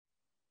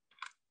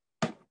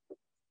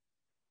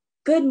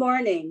Good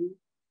morning.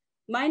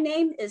 My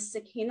name is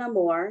Sakina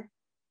Moore,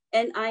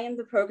 and I am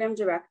the Program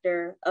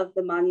Director of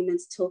the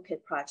Monuments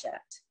Toolkit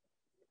Project.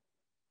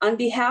 On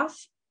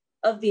behalf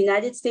of the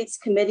United States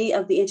Committee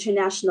of the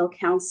International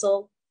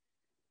Council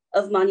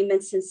of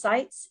Monuments and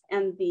Sites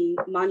and the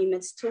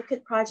Monuments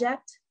Toolkit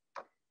Project,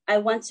 I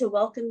want to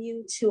welcome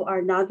you to our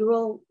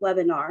inaugural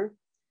webinar,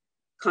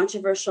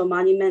 Controversial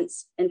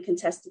Monuments and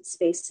Contested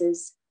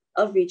Spaces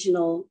of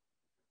Regional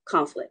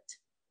Conflict.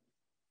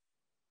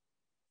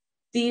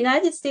 The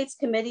United States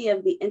Committee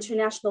of the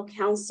International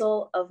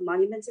Council of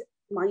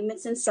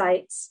Monuments and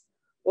Sites,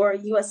 or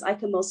US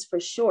ICOMOS for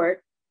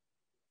short,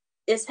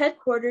 is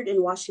headquartered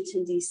in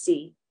Washington,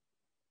 D.C.,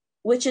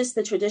 which is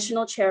the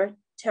traditional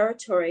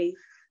territory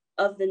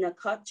of the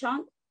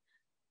Nacotchtank,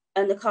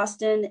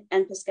 Anacostan,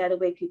 and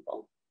Piscataway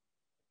people.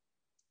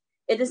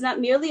 It is not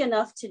merely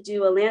enough to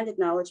do a land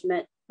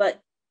acknowledgement,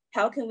 but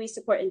how can we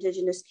support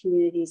Indigenous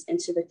communities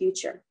into the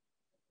future?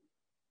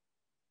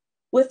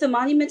 With the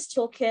Monuments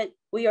Toolkit,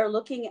 we are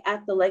looking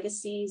at the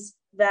legacies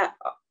that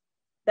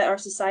our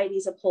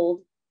societies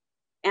uphold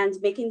and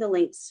making the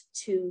links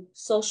to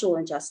social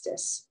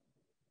injustice,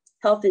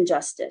 health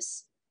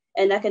injustice,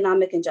 and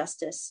economic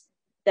injustice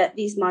that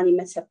these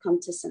monuments have come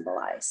to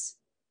symbolize.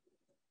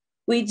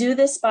 We do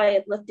this by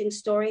uplifting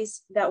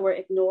stories that were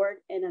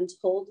ignored and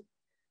untold,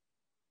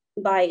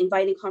 by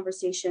inviting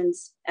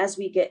conversations as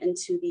we get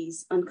into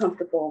these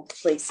uncomfortable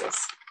places.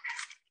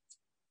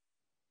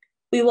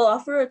 We will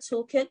offer a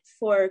toolkit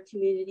for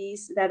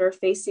communities that are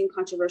facing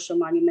controversial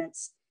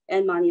monuments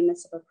and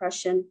monuments of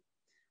oppression,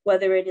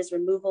 whether it is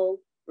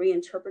removal,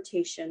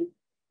 reinterpretation,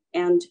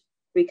 and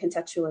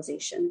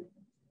recontextualization.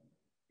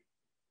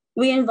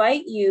 We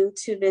invite you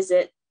to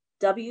visit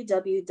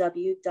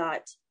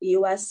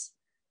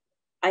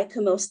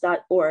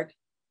www.usicomos.org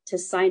to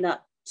sign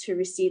up to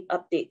receive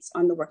updates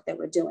on the work that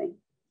we're doing.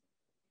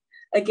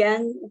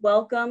 Again,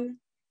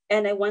 welcome,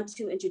 and I want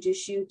to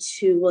introduce you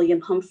to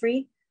William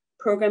Humphrey,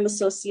 Program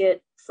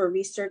Associate for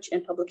Research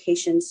and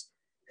Publications,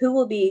 who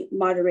will be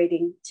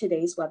moderating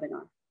today's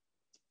webinar.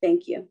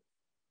 Thank you.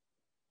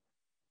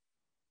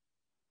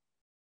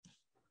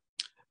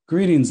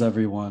 Greetings,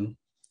 everyone,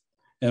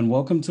 and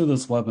welcome to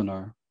this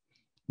webinar.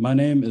 My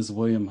name is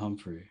William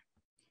Humphrey,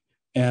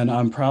 and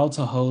I'm proud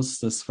to host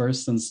this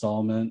first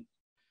installment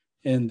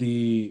in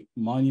the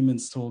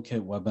Monuments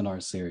Toolkit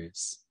webinar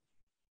series.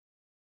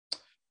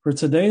 For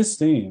today's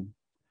theme,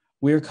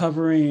 we are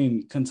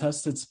covering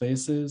contested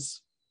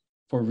spaces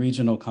for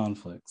regional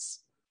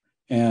conflicts,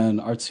 and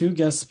our two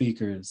guest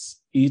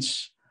speakers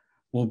each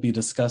will be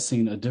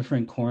discussing a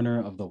different corner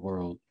of the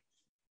world.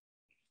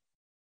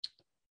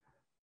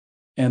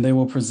 And they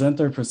will present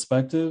their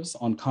perspectives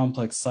on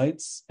complex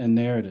sites and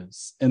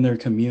narratives in their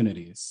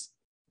communities.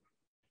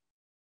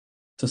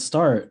 To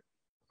start,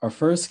 our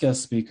first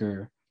guest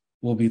speaker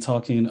will be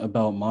talking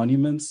about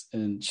monuments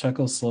in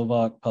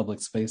Czechoslovak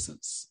public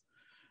spaces.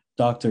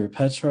 Dr.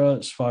 Petra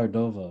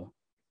Švardová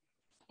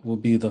will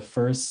be the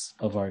first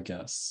of our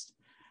guests.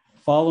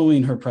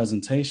 Following her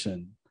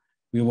presentation,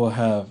 we will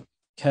have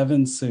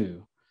Kevin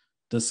Su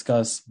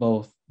discuss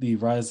both the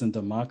rise in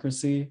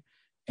democracy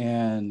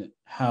and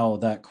how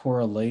that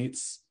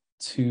correlates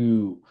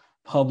to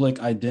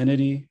public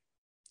identity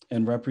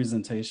and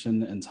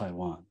representation in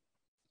Taiwan.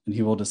 And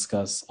he will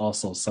discuss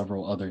also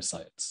several other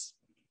sites.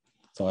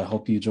 So I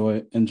hope you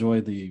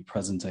enjoy the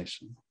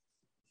presentation.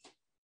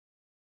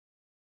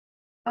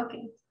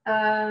 Okay.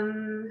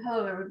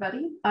 Hello,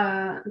 everybody.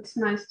 It's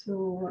nice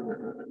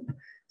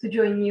to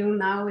join you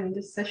now in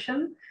this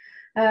session.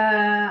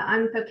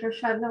 I'm Petra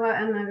Švardová,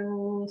 and I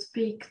will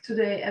speak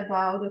today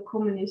about the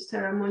communist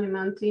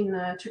monument in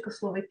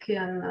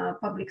Czechoslovakian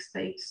public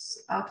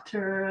space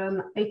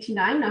after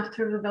 89,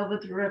 after the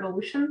Velvet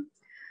Revolution.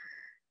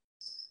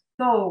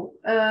 So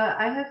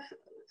I have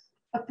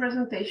a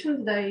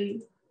presentation that I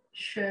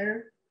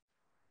share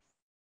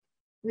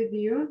with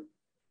you.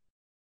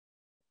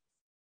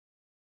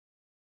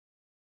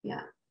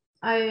 Yeah,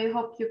 I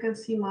hope you can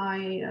see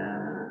my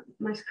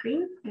my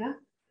screen. Yeah.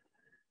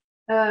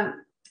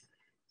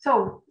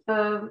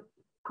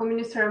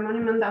 Communist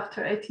monument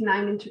after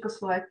 89 in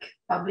Czechoslovak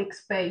public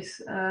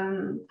space.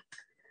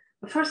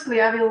 Firstly,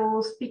 I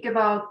will speak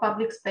about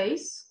public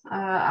space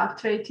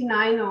after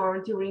 89 or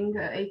during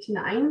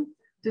 89.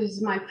 This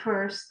is my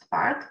first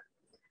part.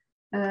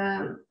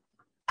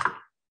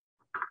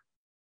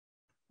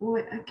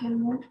 Wait, I can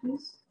move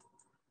this.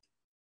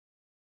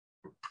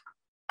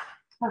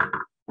 Oh,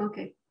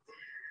 okay.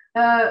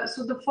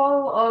 So the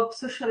fall of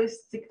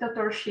socialist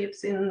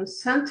dictatorships in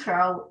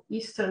Central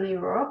Eastern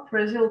Europe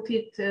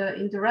resulted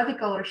in the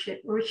radical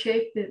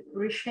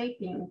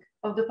reshaping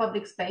of the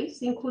public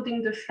space,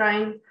 including the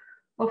shrine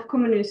of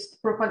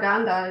communist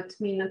propaganda. It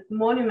means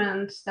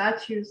monuments,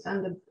 statues,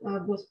 and the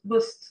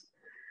busts.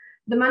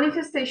 The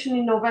manifestation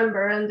in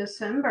November and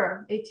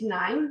December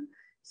 89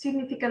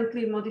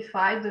 significantly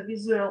modified the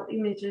visual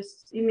image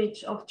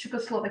of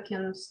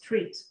Czechoslovakian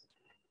streets.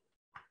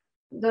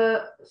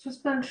 The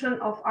suspension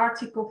of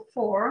Article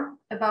 4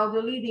 about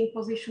the leading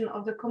position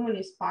of the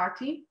Communist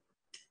Party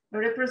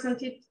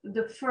represented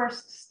the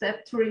first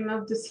step to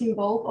remove the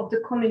symbol of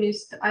the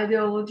communist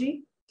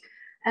ideology,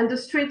 and the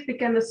street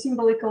became a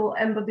symbolical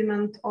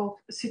embodiment of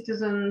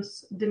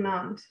citizens'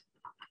 demand.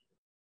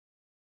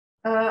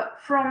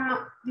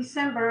 From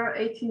December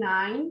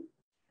 '89,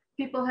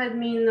 people had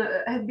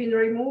been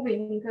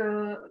removing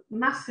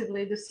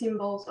massively the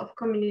symbols of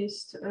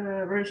communist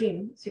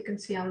regime, as you can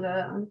see on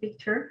the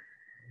picture.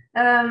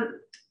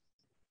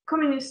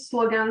 Communist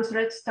slogans,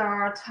 red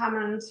stars, hammer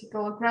and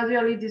sickle,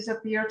 gradually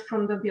disappeared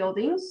from the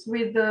buildings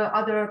with the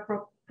other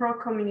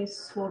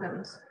pro-communist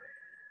slogans.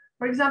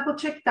 For example,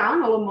 Czech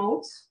town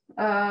Olomouc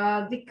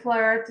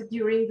declared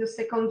during the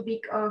second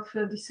week of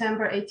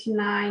December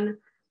 '89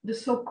 the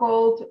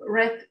so-called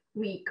Red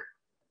Week.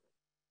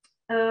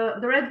 The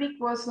Red Week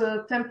was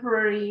a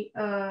temporary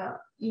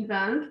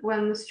event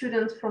when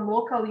students from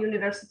local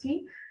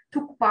university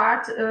took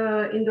part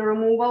in the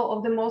removal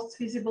of the most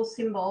visible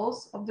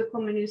symbols of the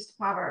communist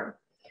power.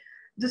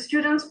 The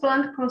students'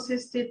 plan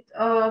consisted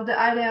of the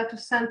idea to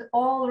send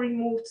all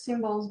removed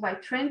symbols by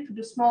train to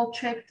the small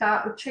Czech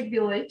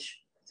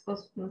village, it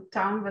was not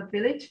town but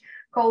village,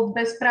 called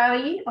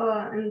Bezpraví,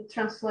 and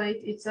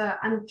translate it's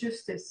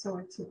injustice, so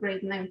it's a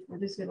great name for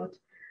this village.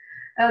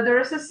 The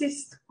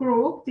reassessed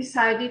group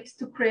decided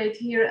to create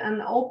here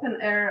an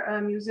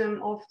open-air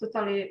museum of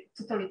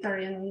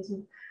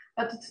totalitarianism,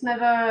 but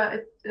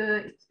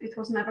it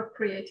was never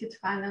created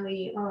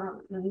finally,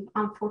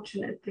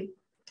 unfortunately.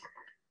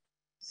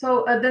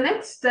 So the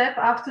next step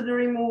after the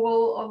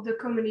removal of the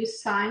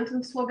communist signs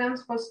and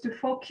slogans was to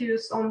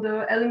focus on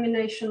the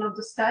elimination of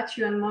the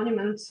statue and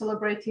monuments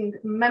celebrating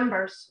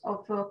members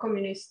of a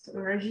communist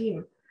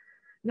regime.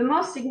 The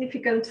most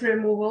significant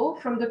removal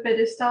from the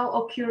pedestal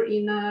occurred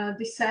in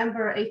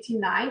December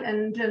 '89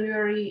 and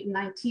January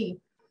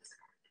 '90.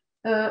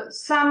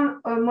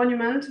 Some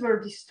monuments were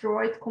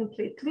destroyed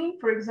completely.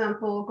 For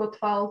example,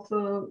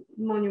 Grappled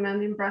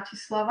monument in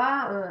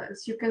Bratislava,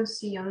 as you can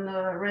see on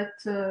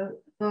the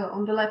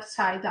on the left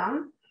side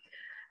down.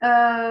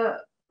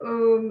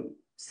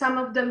 Some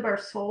of them were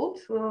sold.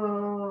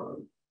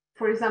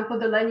 For example,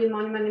 the Lenin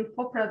monument in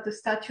Poprad, the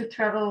statue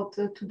traveled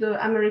to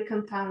the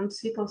American town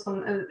Seattle. So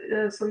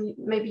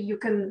maybe you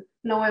can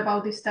know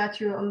about this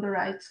statue on the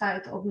right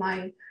side of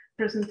my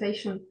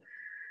presentation.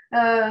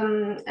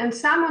 And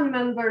some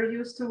monuments were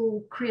used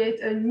to create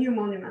a new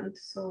monument.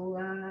 So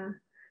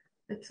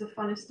it's a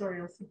funny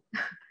story also.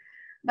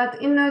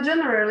 But in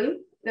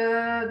generally,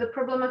 the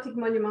problematic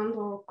monument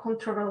or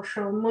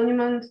controversial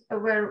monument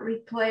were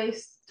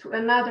replaced to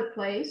another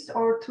place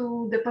or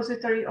to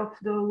depository of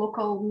the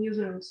local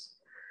museums.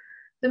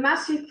 The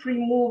massive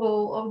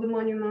removal of the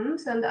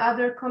monuments and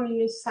other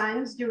communist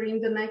signs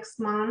during the next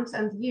months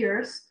and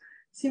years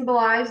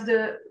symbolized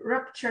the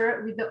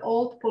rupture with the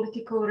old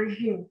political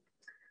regime.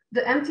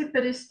 The empty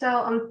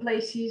pedestal and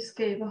places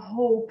gave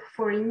hope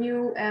for a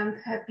new and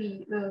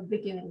happy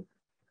beginning.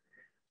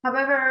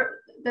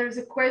 However, there is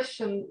a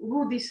question: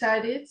 who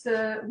decided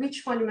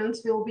which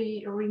monuments will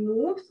be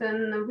removed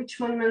and which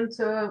monuments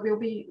will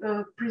be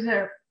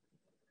preserved?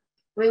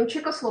 Well,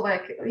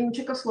 in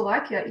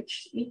Czechoslovakia,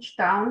 each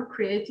town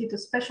created a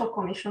special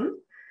commission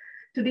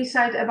to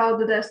decide about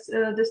the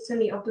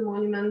destiny of the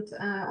monument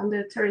on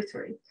their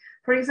territory.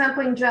 For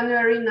example, in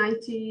January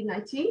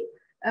 1990,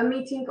 a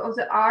meeting of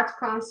the Art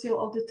Council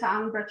of the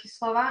town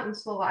Bratislava in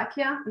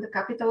Slovakia, the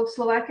capital of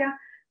Slovakia,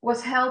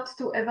 was held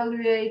to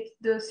evaluate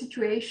the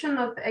situation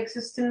of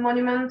existing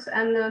monuments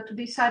and to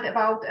decide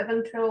about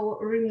eventual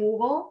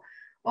removal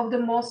of the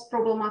most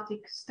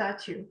problematic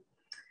statue.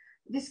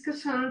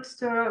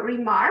 Discussants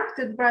remarked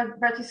that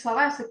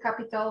Bratislava, as the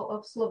capital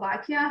of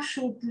Slovakia,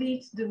 should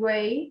lead the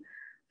way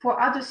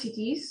for other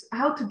cities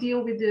how to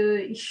deal with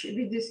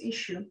this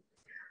issue.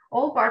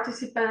 All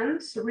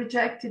participants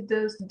rejected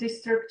the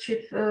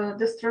destructive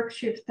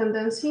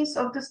tendencies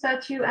of the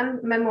statue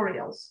and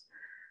memorials.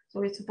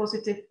 So it's a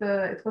positive.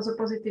 It was a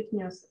positive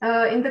news.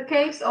 In the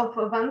case of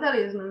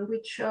vandalism,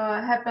 which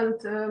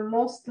happened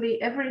mostly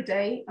every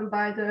day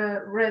by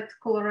the red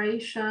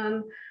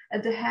coloration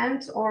at the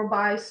hand or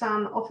by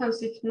some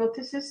offensive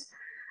notices,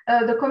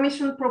 the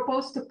Commission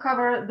proposed to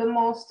cover the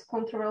most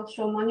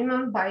controversial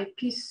monument by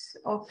piece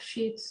of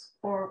sheets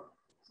or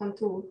some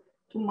to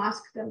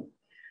mask them.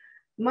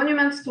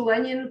 Monuments to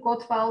Lenin,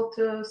 Gottwald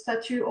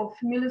statue of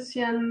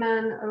militian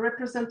men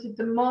represented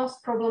the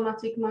most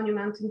problematic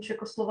monument in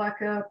Czechoslovak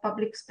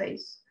public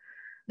space.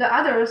 The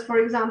others, for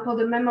example,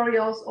 the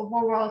memorials of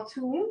World War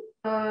II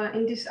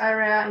in this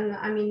area,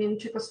 in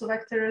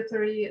Czechoslovak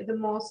territory, the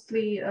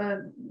mostly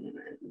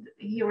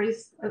here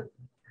is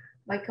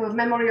like a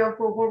memory of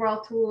World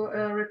War II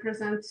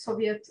represent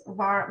Soviet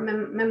war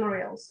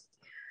memorials.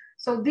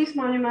 So these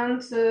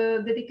monuments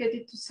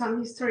dedicated to some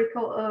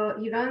historical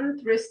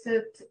event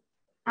rested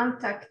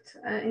intact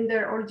in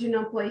their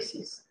original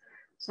places.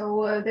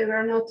 So they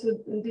were not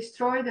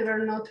destroyed, they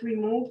were not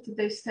removed,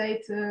 they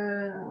stayed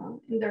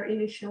in their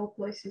initial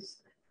places.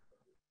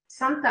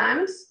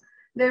 Sometimes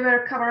they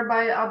were covered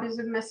by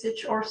abusive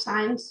message or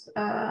signs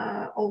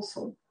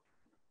also.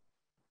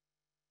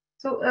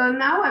 So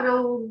now I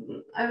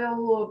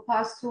will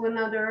pass to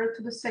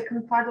the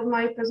second part of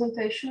my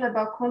presentation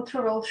about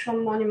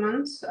controversial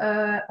monuments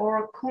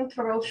or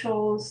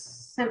controversial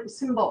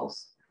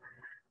symbols.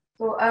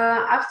 So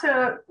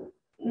after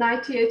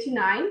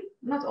 1989,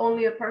 not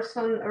only a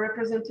person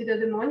represented at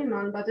the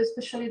monument, but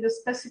especially the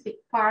specific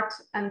part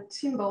and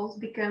symbols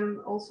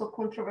became also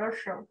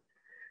controversial.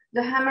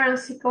 The hammer and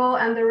sickle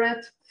and the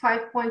red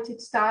five-pointed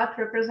star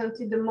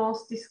represented the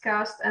most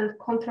discussed and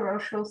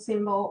controversial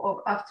symbol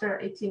of after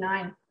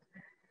 89.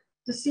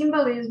 The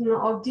symbolism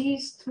of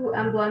these two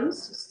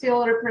emblems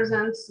still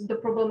represents the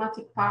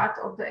problematic part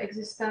of the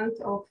existence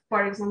of,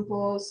 for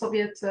example,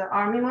 Soviet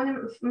army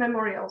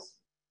memorials.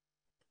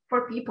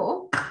 For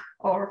people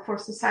or for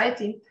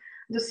society,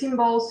 the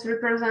symbols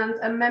represent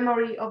a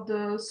memory of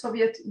the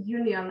Soviet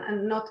Union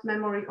and not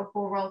memory of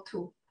World War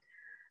II.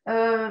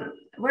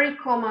 Very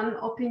common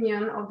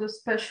opinion of the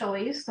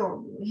specialists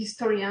or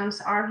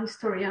historians, art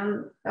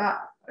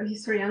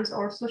historians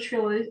or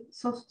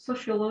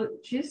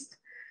sociologists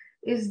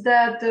is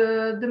that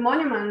the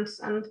monuments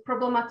and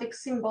problematic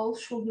symbols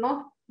should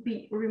not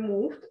be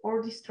removed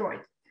or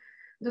destroyed.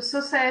 The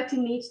society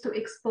needs to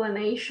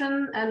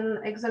explanation and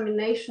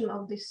examination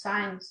of these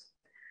signs,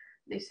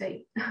 they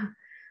say.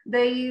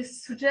 They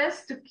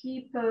suggest to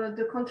keep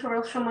the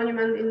controversial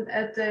monument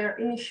at their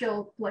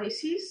initial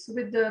places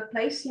with the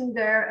placing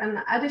there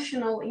an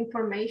additional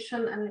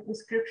information and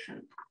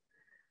inscription.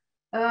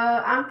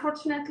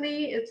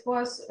 Unfortunately, it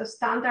was a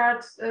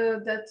standard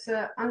that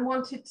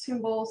unwanted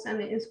symbols and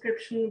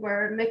inscription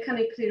were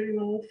mechanically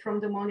removed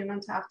from the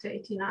monument after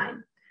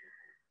 89.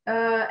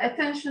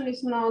 Attention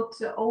is not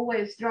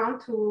always drawn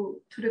to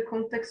the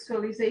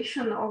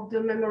contextualization of the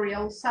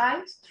memorial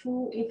site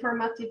through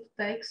informative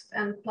text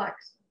and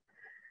plaques.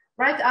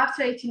 Right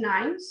after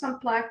 89, some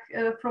plaques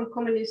from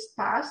communist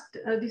past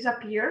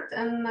disappeared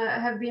and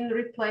have been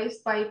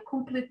replaced by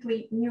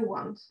completely new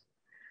ones.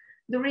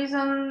 The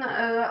reasons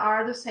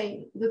are the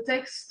same. The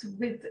text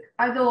with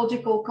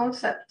ideological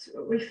concept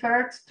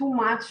referred too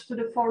much to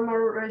the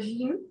former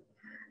regime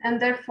and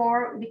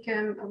therefore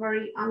became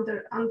very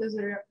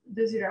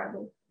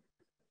undesirable.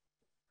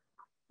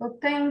 So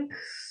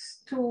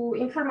thanks to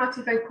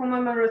informative and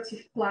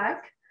commemorative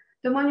plaque,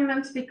 the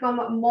monuments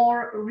become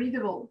more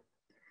readable.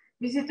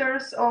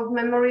 Visitors of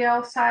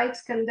memorial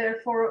sites can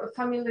therefore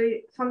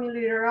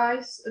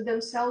familiarize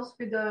themselves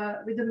with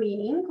the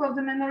meaning of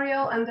the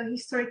memorial and the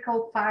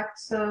historical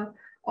facts of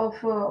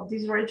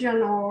this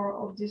region or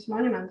of this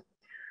monument.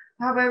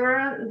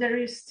 However, there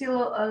is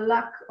still a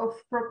lack of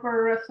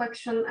proper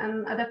reflection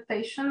and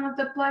adaptation of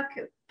the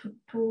plaque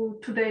to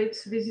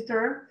today's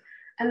visitor,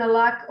 and a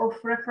lack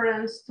of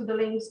reference to the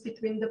links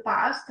between the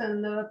past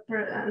and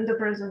the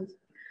present.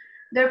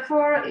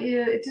 Therefore,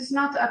 it is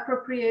not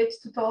appropriate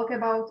to talk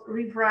about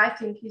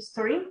rewriting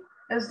history,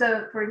 as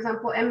for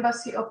example,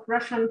 Embassy of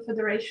Russian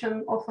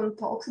Federation often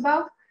talks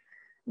about,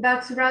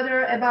 but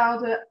rather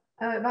about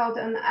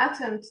an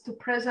attempt to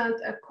present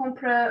a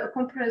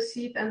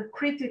comprehensive and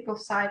critical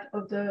side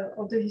of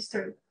the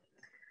history.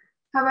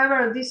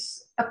 However,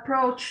 this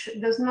approach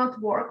does not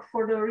work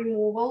for the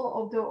removal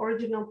of the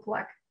original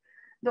plaque.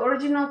 The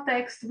original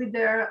text with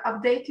their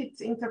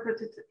updated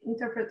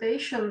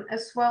interpretation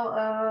as well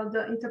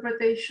the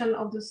interpretation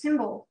of the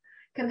symbol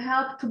can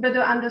help to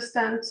better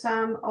understand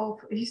some of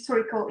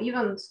historical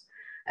events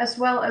as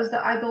well as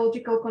the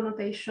ideological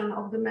connotation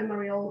of the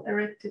memorial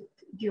erected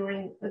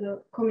during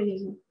the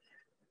communism.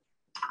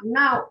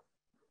 Now,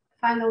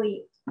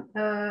 finally,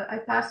 I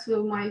pass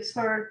to my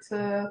third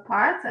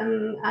part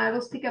and I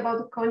will speak about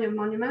the Konev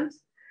Monument.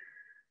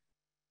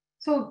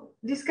 So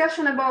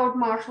discussion about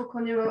Marshal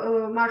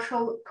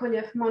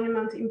Konev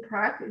Monument in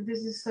Prague.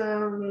 This is,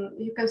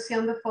 you can see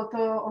on the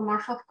photo of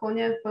Marshal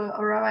Konev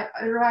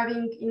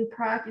arriving in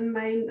Prague in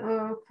May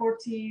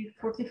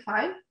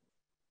 1945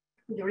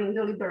 during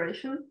the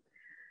liberation.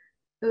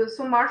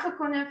 So Marshal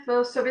Konev,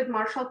 Soviet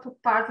Marshal,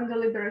 took part in the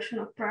liberation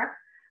of Prague,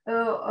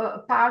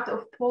 part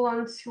of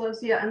Poland,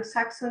 Silesia and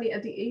Saxony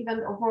at the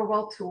event of World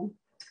War II.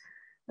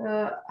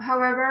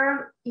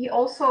 However, he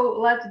also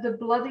led the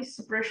bloody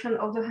suppression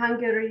of the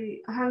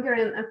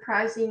Hungarian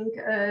uprising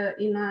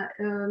in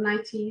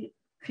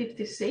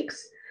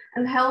 1956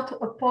 and held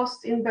a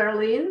post in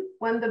Berlin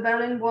when the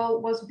Berlin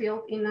Wall was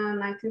built in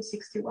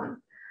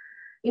 1961.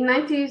 In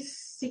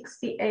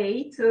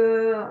 1968,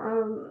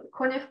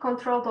 Konev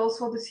controlled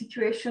also the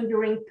situation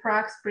during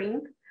Prague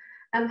Spring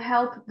and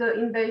helped the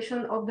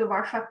invasion of the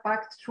Warsaw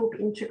Pact troops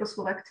in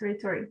Czechoslovak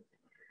territory.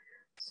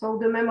 So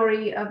the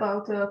memory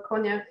about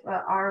Konev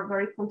are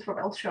very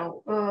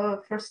controversial.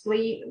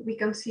 Firstly, we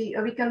can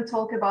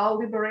talk about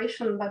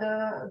liberation, but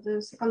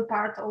the second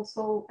part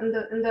also, and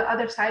the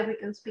other side, we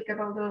can speak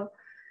about the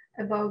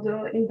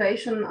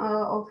invasion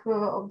of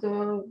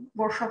the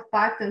Warsaw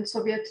Pact and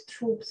Soviet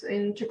troops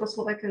in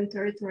Czechoslovakian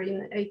territory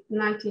in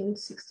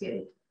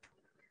 1968.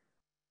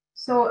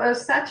 So a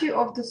statue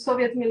of the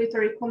Soviet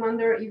military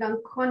commander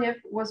Ivan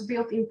Konev was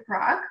built in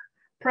Prague,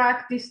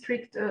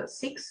 District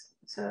 6.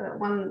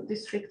 One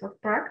district of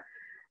Prague,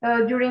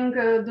 during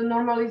the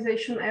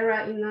normalization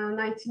era in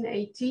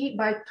 1980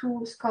 by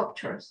two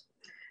sculptures.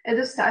 At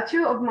the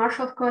statue of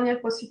Marshal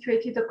Konev was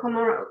situated a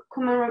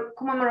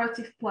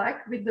commemorative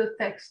plaque with the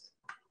text,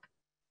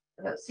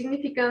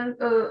 significant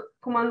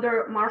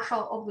Commander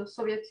Marshal of the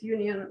Soviet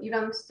Union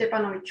Ivan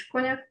Stepanovich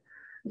Konev,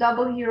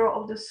 double hero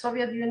of the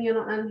Soviet Union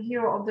and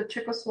hero of the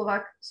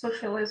Czechoslovak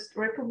Socialist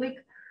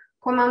Republic,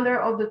 commander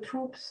of the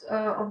troops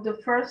of the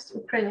First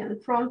Ukrainian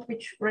Front,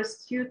 which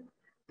rescued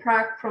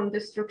Prague from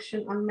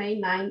destruction on May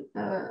 9,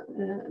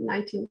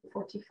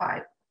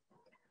 1945.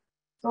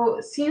 So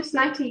since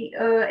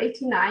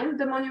 1989,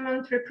 the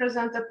monument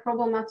represents a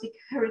problematic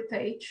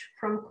heritage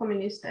from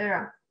communist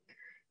era.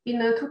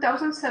 In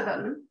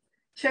 2007,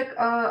 Czech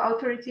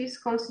authorities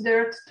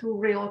considered to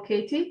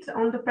relocate it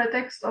on the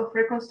pretext of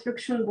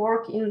reconstruction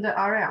work in the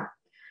area.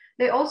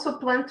 They also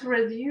planned to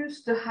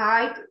reduce the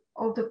height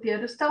of the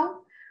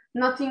pedestal.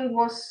 Nothing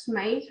was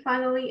made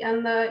finally,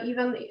 and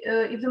even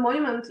if the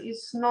monument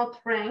is not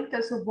ranked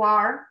as a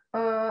war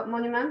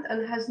monument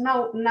and has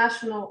no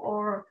national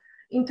or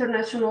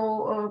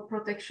international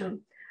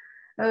protection.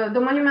 The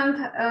monument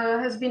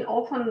has been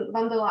often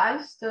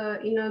vandalized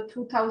in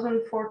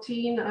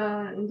 2014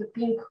 in the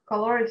pink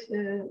color,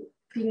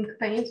 pink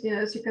paint,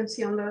 as you can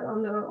see on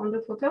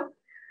the photo.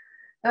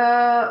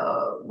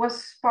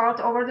 Was part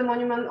over the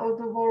monument of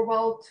the World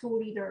War II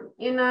leader.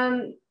 In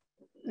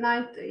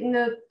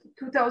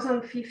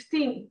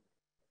 2015,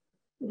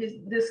 this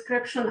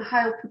description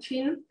Heil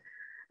Putin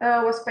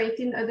was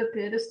painted at the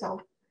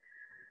pedestal.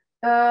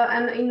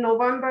 And in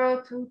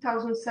November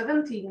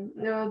 2017,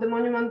 the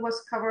monument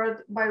was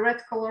covered by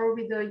red color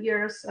with the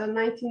years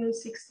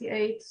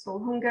 1968, so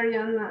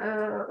Hungarian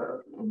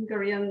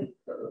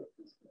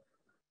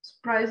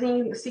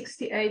surprising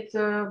 68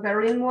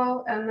 Berlin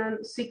Wall, and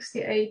then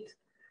 68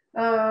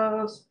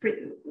 Prague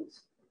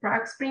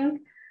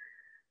Spring,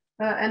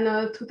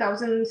 and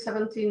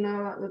 2017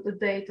 the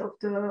date of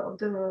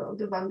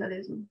the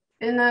vandalism.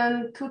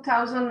 In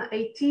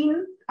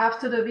 2018,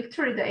 after the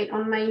Victory Day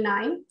on May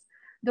 9,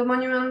 the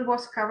monument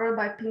was covered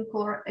by pink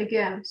color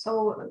again.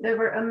 So there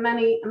were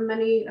many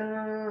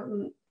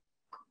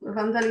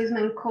vandalism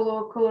and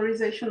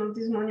colorization of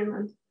this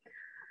monument.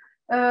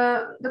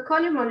 The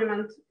Konev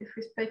Monument, if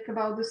we speak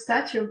about the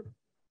statue,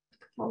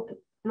 well, the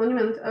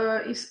monument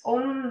is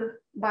owned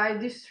by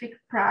District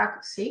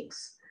Prague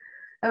 6,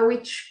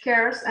 which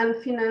cares and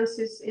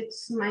finances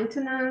its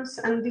maintenance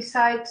and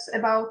decides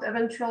about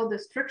eventual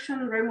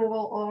destruction,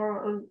 removal,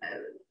 or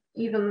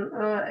even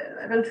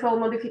eventual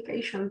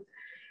modification.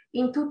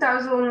 In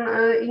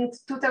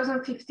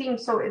 2015,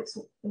 so it's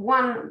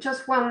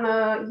just one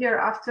year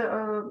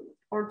after,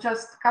 or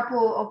just a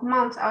couple of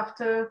months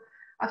after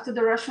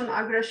the Russian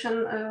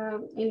aggression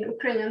in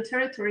Ukrainian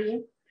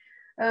territory,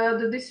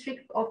 the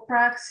District of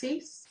Prague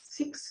 6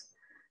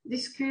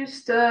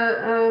 discussed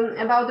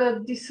about the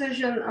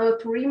decision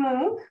to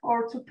remove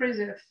or to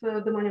preserve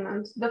the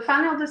monument. The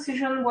final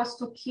decision was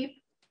to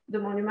keep the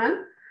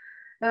monument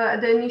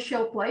at the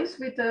initial place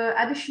with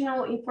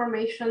additional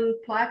information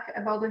plaque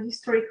about the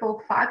historical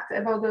fact,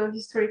 about the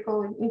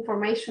historical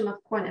information of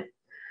Konev.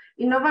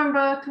 In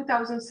November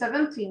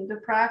 2017, the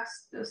Prague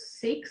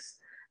 6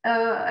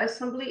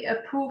 Assembly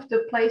approved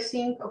the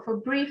placing of a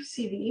brief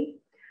CV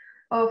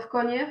of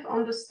Konev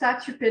on the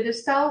statue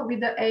pedestal with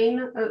the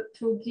aim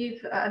to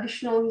give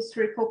additional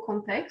historical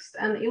context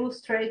and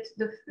illustrate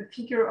the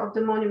figure of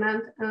the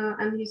monument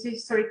and his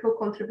historical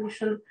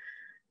contribution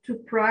to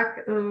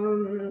Prague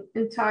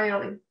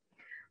entirely.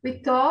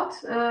 We thought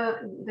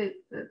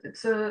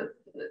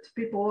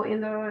people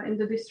in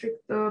the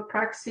district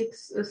Prague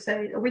 6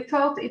 say, we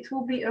thought it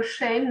would be a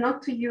shame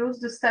not to use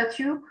the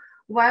statue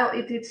while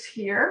it is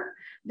here,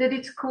 that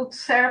it could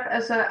serve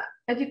as an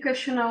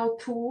educational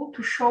tool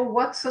to show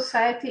what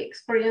society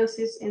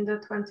experiences in the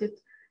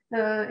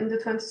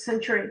 20th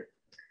century.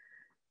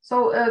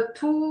 So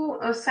two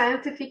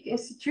scientific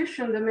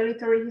institutions, the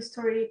Military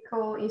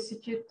Historical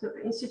Institute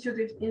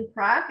in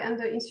Prague and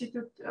the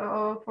Institute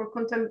for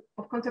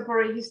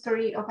Contemporary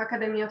History of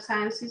Academy of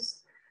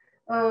Sciences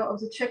of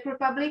the Czech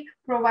Republic,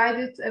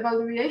 provided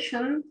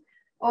evaluation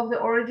of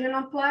the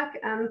original plaque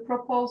and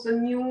proposed a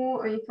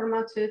new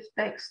informative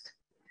text.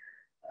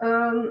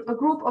 A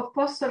group of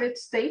post-Soviet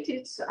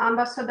states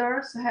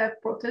ambassadors have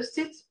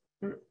protested,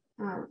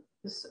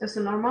 as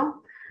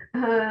normal,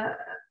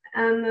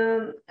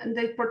 and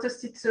they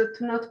protested to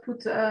not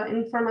put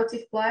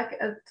informative plaque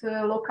at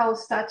the local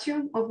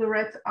statue of the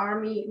Red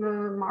Army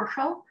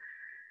Marshal,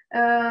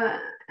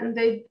 and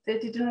they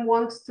didn't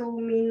want to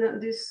mean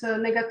this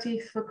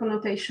negative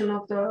connotation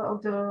of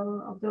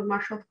the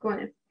Marshal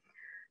Konev.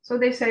 So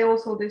they say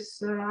also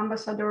this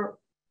ambassador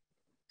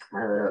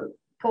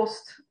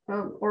post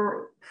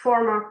or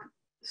former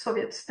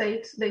Soviet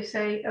states, they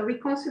say we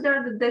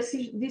consider the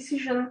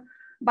decision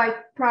by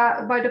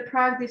the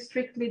Prague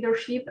district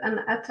leadership an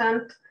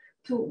attempt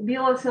to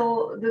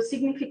belittle the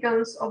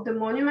significance of the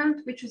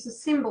monument, which is a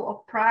symbol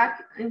of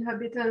Prague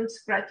inhabitants'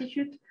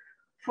 gratitude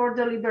for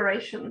the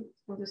liberation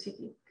of the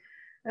city.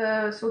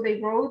 So they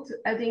wrote,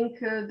 adding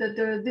that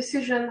the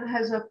decision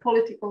has a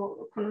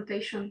political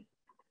connotation.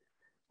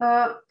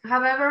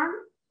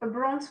 However, a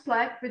bronze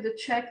plaque with a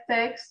Czech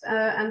text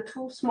and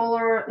two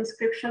smaller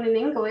inscriptions in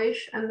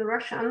English and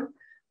Russian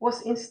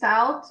was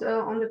installed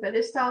on the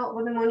pedestal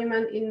of the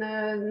monument in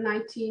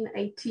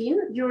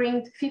 1918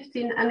 during the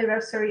 15th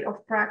anniversary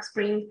of Prague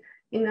Spring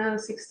in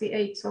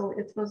 68. So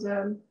it was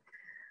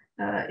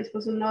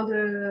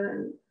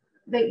another.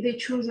 They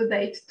choose a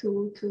date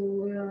to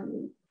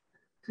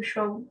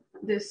show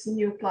this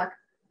new plaque.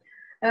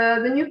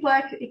 The new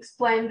plaque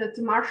explained that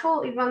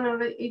Marshal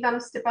Ivan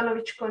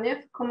Stepanovich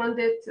Konev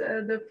commanded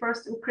the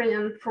First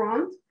Ukrainian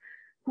Front,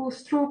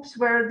 whose troops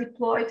were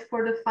deployed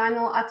for the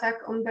final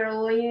attack on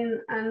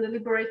Berlin and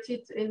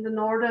liberated the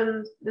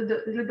northern,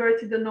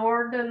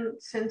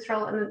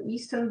 central, and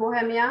eastern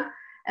Bohemia,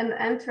 and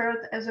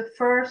entered as a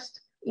first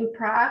in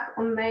Prague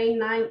on May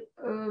 9,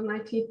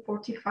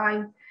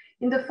 1945.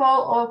 In the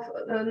fall of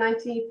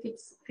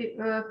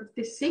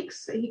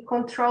 1956, he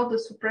controlled the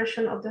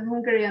suppression of the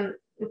Hungarian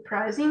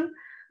uprising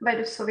by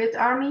the Soviet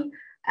army,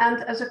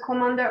 and as a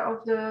commander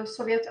of the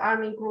Soviet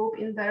army group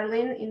in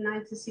Berlin in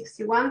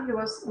 1961, he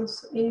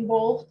was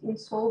involved in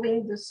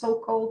solving the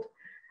so-called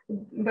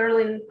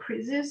Berlin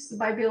crisis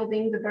by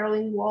building the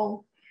Berlin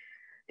Wall.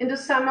 In the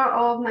summer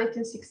of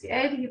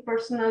 1968, he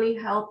personally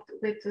helped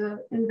with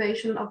the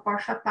invasion of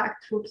Warsaw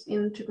Pact troops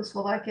in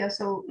Czechoslovakia.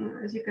 So,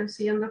 as you can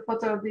see on the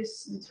photo,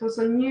 this was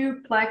a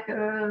new plaque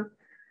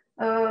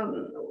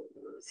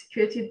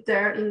situated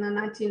there in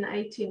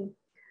 1918.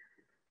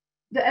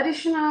 The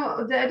addition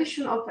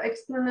of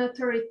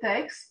explanatory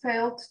text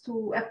failed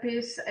to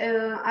appease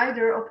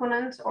either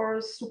opponents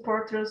or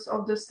supporters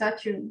of the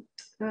statue.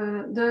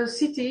 The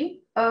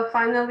city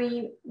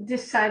finally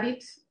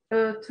decided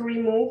to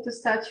remove the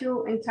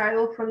statue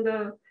entirely from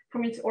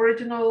its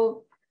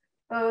original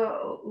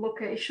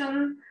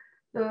location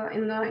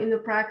in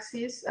the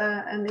praxis,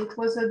 and it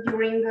was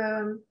during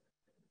the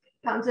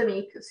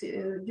pandemic,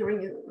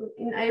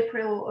 in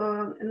April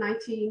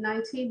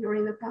 1990,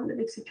 during the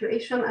pandemic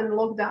situation and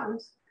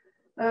lockdowns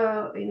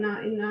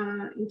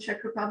in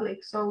Czech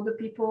Republic. So the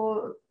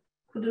people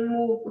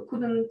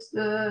couldn't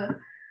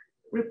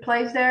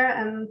replace there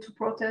and to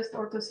protest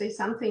or to say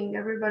something.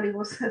 Everybody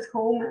was at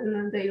home,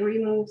 and they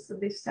removed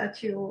this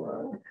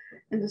statue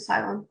in the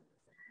asylum.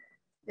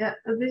 Yeah,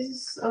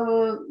 this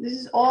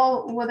is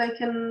all what I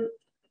can.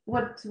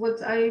 What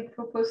I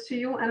propose to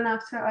you, and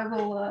after I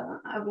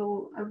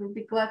will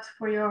be glad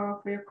for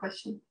your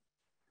question.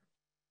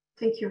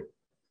 Thank you.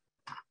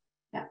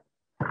 Yeah.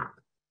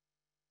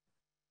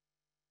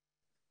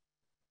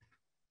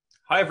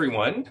 Hi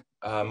everyone.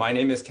 My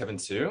name is Kevin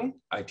Su.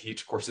 I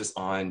teach courses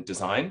on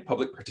design,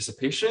 public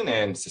participation,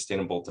 and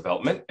sustainable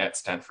development at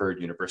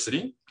Stanford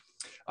University.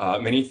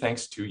 Many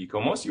thanks to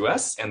ICOMOS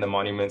US and the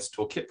Monuments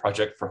Toolkit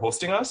Project for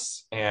hosting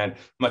us, and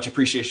much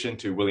appreciation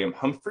to William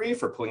Humphrey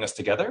for pulling us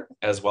together,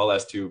 as well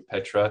as to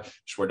Petra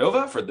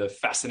Schwerdova for the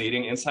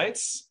fascinating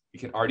insights. You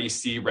can already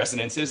see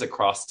resonances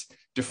across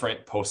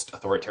different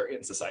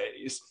post-authoritarian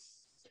societies.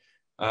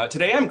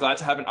 Today, I'm glad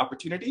to have an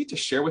opportunity to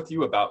share with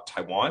you about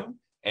Taiwan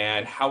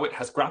and how it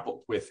has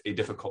grappled with a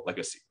difficult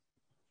legacy.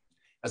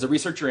 As a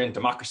researcher in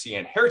democracy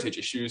and heritage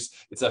issues,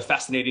 it's a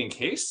fascinating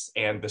case,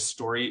 and the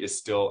story is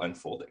still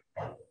unfolding.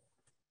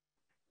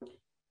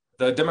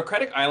 The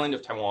democratic island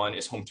of Taiwan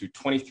is home to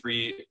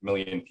 23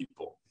 million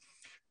people.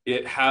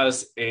 It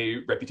has a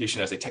reputation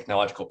as a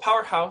technological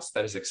powerhouse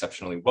that is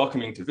exceptionally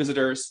welcoming to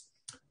visitors.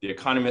 The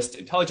Economist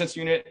Intelligence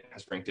Unit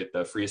has ranked it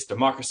the freest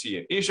democracy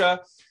in Asia.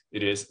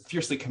 It is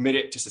fiercely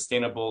committed to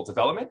sustainable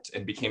development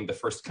and became the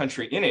first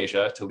country in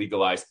Asia to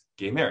legalize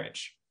gay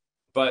marriage.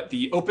 But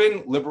the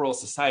open liberal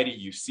society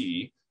you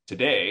see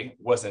today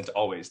wasn't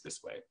always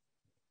this way.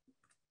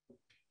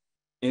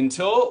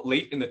 Until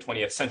late in the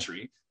 20th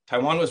century,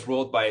 Taiwan was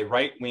ruled by a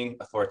right-wing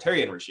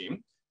authoritarian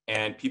regime,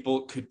 and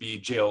people could be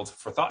jailed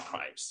for thought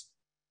crimes.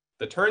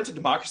 The turn to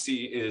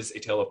democracy is a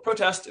tale of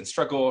protest and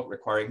struggle,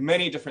 requiring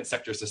many different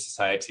sectors of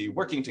society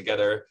working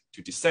together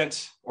to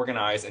dissent,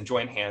 organize, and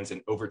join hands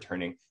in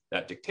overturning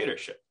that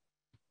dictatorship.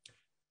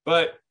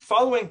 But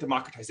following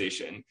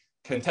democratization,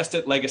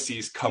 contested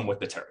legacies come with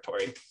the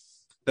territory.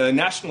 The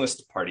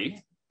Nationalist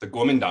Party, the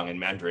Kuomintang in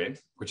Mandarin,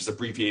 which is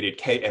abbreviated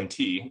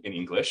KMT in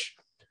English,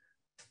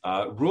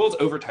 ruled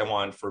over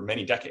Taiwan for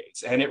many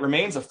decades, and it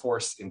remains a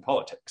force in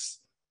politics.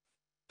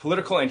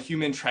 Political and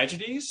human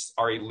tragedies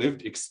are a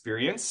lived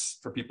experience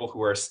for people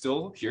who are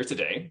still here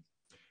today,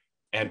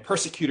 and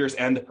persecutors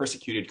and the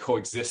persecuted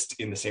coexist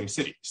in the same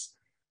cities.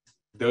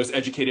 Those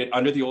educated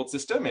under the old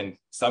system and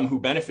some who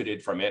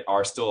benefited from it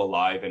are still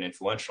alive and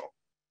influential.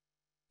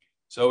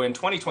 So in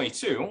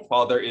 2022,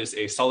 while there is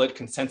a solid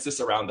consensus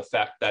around the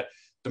fact that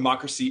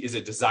democracy is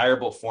a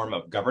desirable form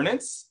of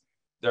governance,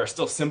 there are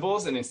still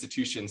symbols and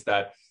institutions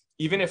that,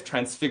 even if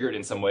transfigured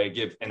in some way,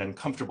 give an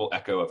uncomfortable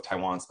echo of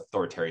Taiwan's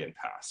authoritarian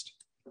past.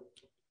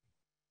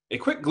 A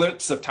quick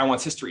glimpse of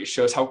Taiwan's history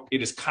shows how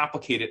it is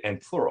complicated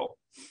and plural.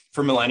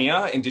 For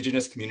millennia,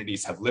 indigenous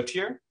communities have lived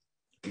here.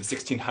 In the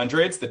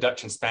 1600s, the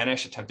Dutch and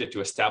Spanish attempted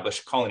to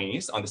establish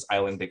colonies on this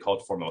island they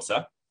called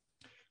Formosa.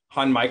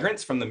 Han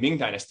migrants from the Ming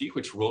Dynasty,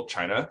 which ruled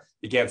China,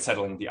 began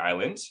settling the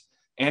island.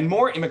 And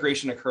more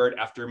immigration occurred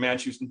after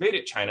Manchus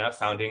invaded China,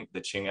 founding the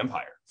Qing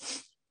Empire.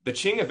 The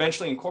Qing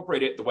eventually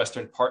incorporated the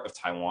western part of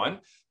Taiwan,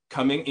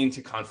 coming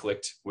into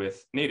conflict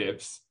with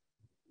natives.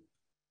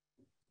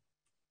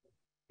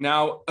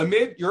 Now,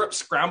 amid Europe's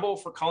scramble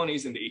for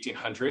colonies in the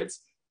 1800s,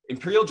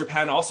 Imperial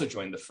Japan also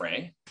joined the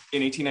fray.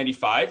 In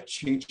 1895,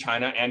 Qing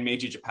China and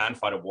Meiji Japan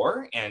fought a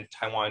war, and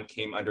Taiwan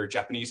came under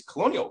Japanese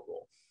colonial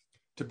rule.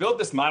 To build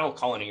this model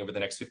colony over the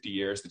next 50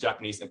 years, the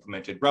Japanese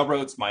implemented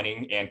railroads,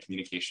 mining, and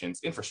communications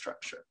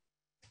infrastructure.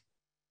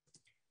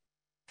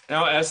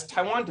 Now, as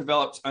Taiwan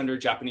developed under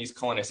Japanese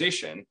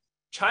colonization,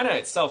 China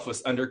itself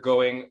was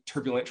undergoing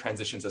turbulent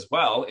transitions as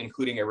well,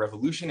 including a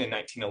revolution in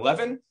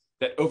 1911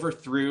 that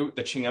overthrew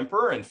the Qing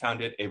Emperor and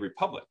founded a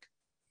republic.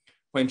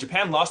 When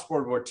Japan lost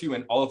World War II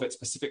and all of its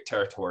Pacific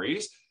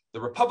territories, the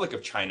Republic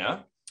of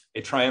China,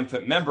 a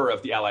triumphant member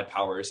of the Allied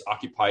powers,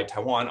 occupied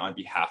Taiwan on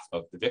behalf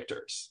of the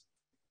victors.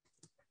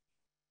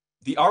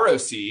 The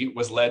ROC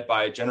was led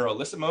by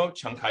Generalissimo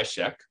Chiang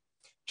Kai-shek,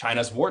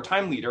 China's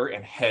wartime leader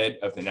and head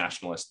of the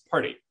Nationalist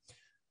Party.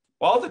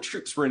 While the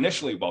troops were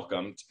initially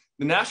welcomed,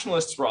 the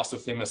nationalists were also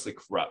famously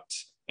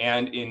corrupt,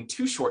 and in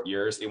 2 short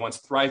years, a once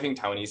thriving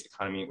Taiwanese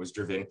economy was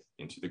driven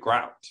into the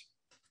ground.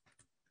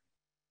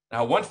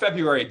 Now, one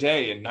February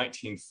day in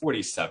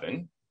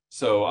 1947,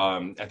 so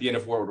at the end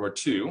of World War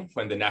II,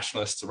 when the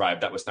nationalists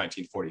arrived, that was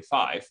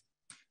 1945,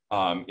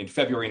 in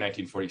February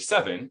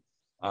 1947,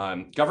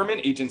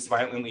 government agents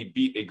violently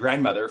beat a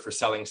grandmother for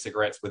selling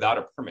cigarettes without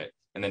a permit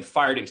and then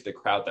fired into the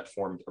crowd that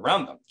formed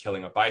around them,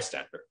 killing a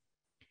bystander.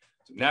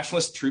 So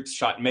nationalist troops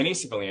shot many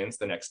civilians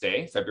the next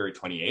day, February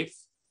 28th,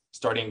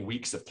 starting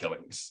weeks of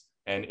killings.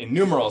 And in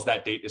numerals,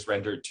 that date is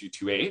rendered to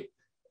 28,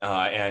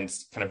 and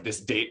kind of this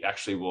date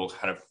actually will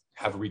kind of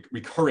have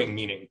recurring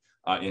meaning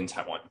in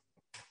Taiwan.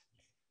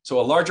 So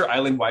a larger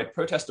island-wide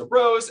protest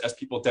arose as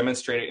people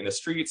demonstrated in the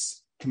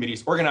streets,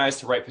 committees organized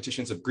to write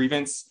petitions of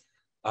grievance.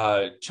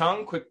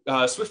 Chiang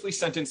swiftly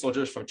sent in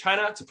soldiers from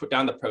China to put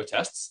down the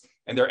protests,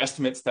 and there are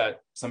estimates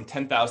that some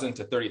 10,000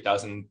 to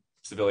 30,000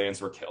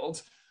 civilians were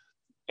killed.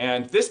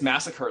 And this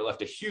massacre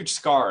left a huge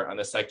scar on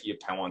the psyche of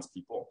Taiwan's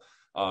people.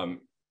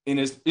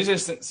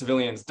 Innocent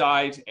civilians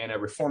died, and a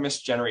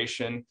reformist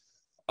generation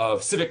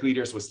of civic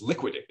leaders was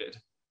liquidated.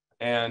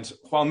 And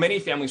while many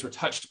families were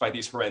touched by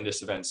these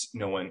horrendous events,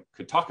 no one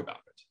could talk about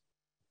it.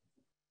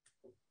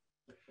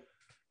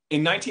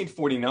 In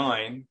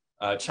 1949,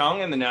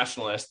 Chiang and the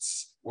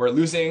nationalists were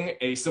losing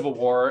a civil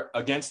war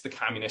against the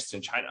communists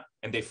in China,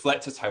 and they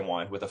fled to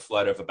Taiwan with a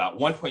flood of about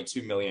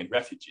 1.2 million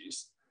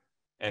refugees.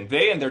 And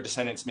they and their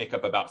descendants make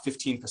up about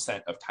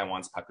 15% of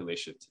Taiwan's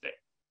population today.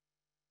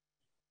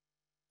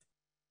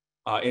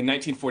 In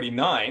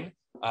 1949,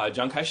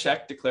 Chiang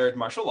Kai-shek declared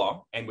martial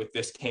law, and with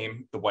this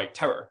came the White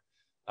Terror.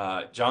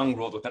 Chiang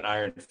ruled with an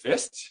iron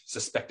fist.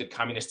 Suspected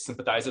communist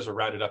sympathizers were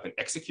rounded up and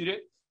executed.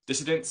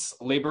 Dissidents,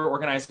 labor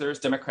organizers,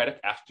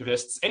 democratic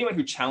activists, anyone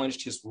who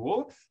challenged his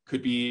rule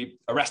could be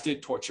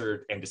arrested,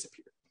 tortured, and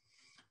disappeared.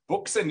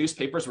 Books and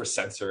newspapers were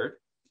censored,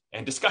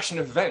 and discussion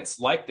of events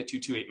like the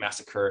 228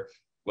 massacre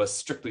was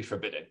strictly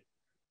forbidden.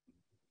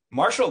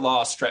 Martial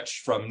law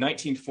stretched from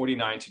 1949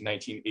 to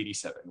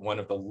 1987, one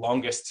of the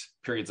longest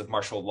periods of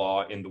martial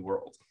law in the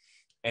world.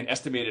 An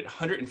estimated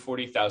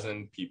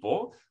 140,000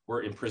 people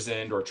were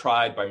imprisoned or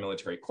tried by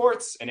military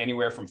courts, and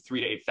anywhere from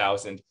 3,000 to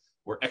 8,000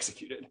 were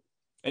executed.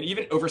 And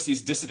even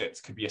overseas dissidents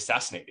could be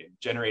assassinated,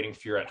 generating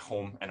fear at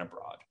home and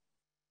abroad.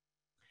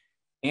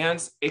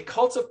 And a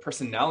cult of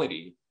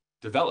personality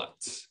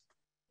developed.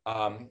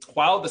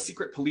 While the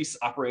secret police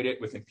operated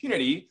with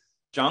impunity,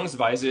 Chiang's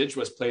visage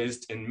was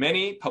placed in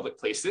many public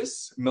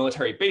places,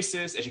 military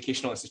bases,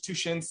 educational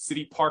institutions,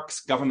 city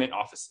parks, government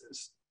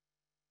offices.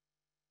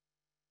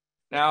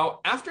 Now,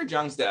 after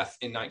Chiang's death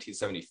in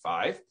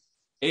 1975,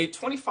 a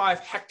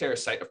 25-hectare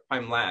site of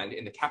prime land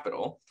in the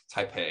capital,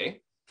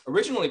 Taipei,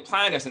 originally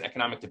planned as an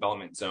economic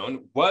development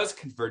zone, was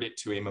converted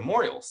to a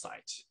memorial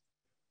site.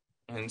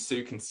 And so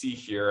you can see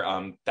here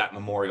that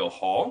memorial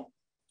hall.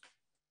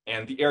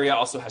 And the area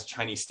also has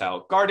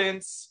Chinese-style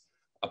gardens,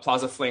 a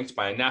plaza flanked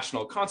by a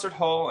national concert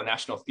hall, a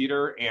national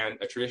theater, and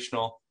a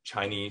traditional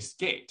Chinese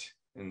gate.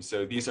 And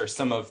so these are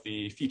some of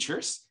the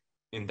features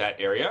in that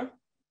area.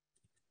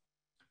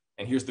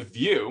 And here's the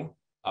view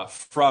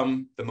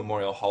from the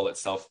memorial hall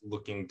itself,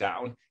 looking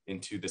down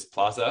into this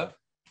plaza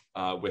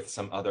with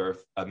some other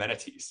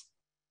amenities.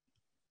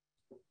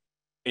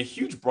 A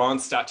huge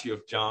bronze statue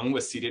of Chiang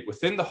was seated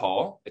within the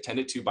hall,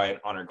 attended to by an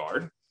honor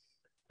guard.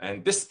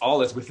 And this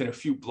all is within a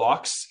few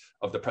blocks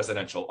of the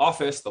presidential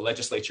office, the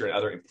legislature, and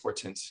other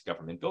important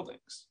government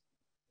buildings.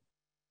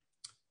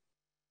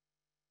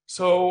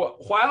 So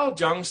while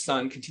Chiang's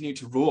son continued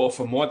to rule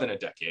for more than a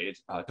decade,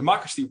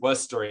 democracy was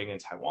stirring in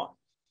Taiwan,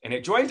 and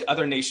it joined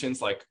other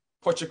nations like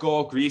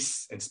Portugal,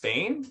 Greece, and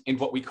Spain in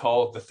what we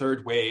call the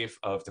third wave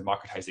of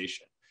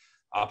democratization.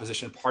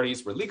 Opposition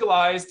parties were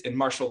legalized, and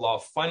martial law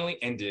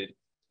finally ended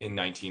in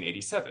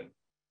 1987.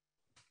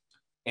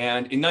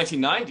 And in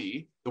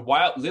 1990, the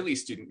Wild Lily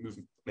student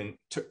movement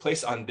took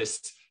place on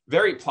this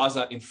very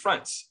plaza in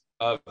front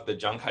of the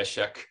Chiang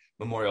Kai-shek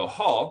Memorial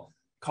Hall,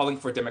 calling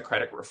for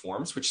democratic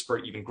reforms, which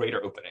spurred even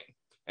greater opening.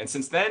 And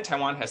since then,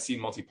 Taiwan has seen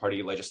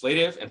multi-party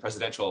legislative and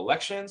presidential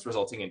elections,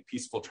 resulting in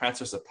peaceful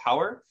transfers of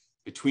power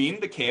between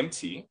the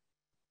KMT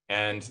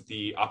and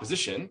the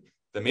opposition,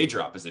 the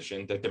major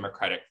opposition, the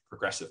Democratic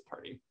Progressive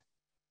Party.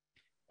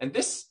 And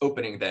this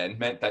opening then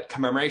meant that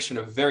commemoration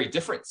of a very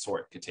different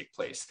sort could take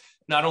place,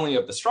 not only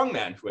of the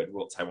strongman who had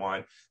ruled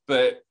Taiwan,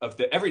 but of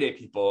the everyday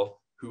people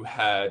who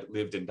had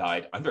lived and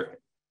died under him.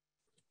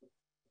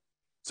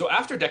 So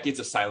after decades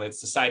of silence,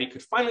 society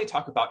could finally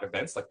talk about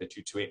events like the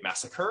 228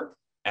 massacre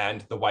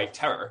and the White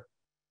Terror.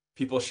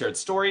 People shared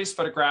stories,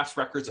 photographs,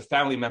 records of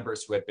family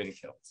members who had been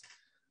killed.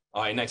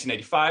 In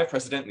 1995,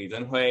 President Lee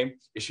Teng-hui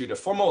issued a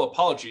formal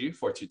apology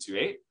for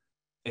 228.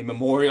 A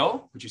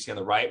memorial, which you see on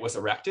the right, was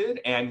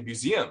erected, and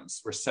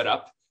museums were set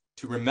up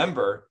to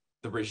remember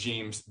the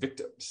regime's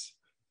victims.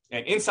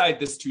 And inside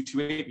this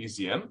 228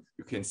 museum,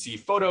 you can see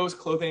photos,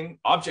 clothing,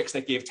 objects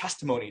that gave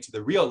testimony to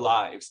the real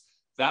lives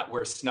that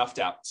were snuffed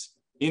out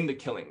in the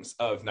killings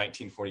of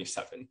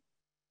 1947.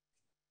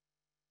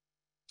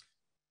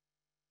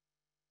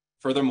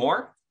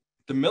 Furthermore,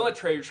 the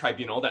military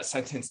tribunal that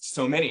sentenced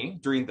so many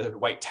during the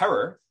White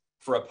Terror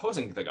for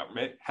opposing the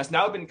government has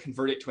now been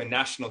converted to a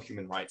national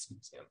human rights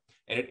museum.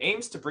 And it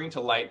aims to bring to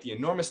light the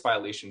enormous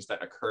violations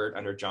that occurred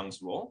under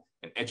Chiang's rule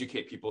and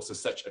educate people so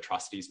such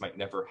atrocities might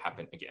never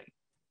happen again.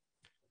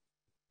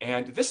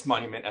 And this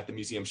monument at the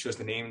museum shows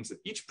the names of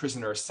each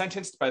prisoner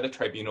sentenced by the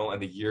tribunal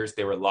and the years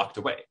they were locked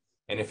away.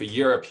 And if a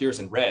year appears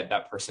in red,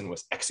 that person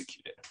was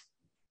executed.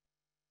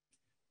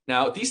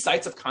 Now, these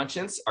sites of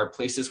conscience are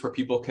places where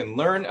people can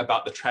learn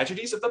about the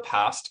tragedies of the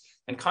past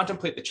and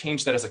contemplate the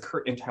change that has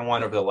occurred in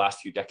Taiwan over the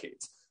last few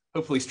decades,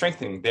 hopefully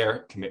strengthening their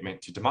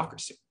commitment to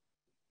democracy.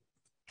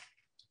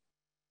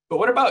 But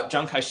what about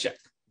Chiang Kai-shek,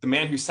 the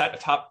man who sat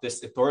atop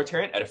this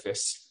authoritarian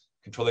edifice,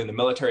 controlling the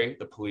military,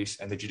 the police,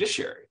 and the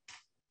judiciary?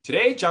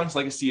 Today, Chiang's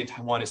legacy in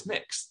Taiwan is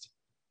mixed.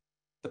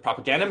 The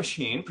propaganda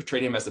machine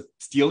portrayed him as a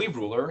steely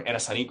ruler and a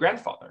sunny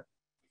grandfather.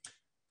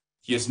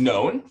 He is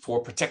known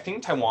for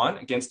protecting Taiwan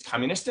against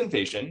communist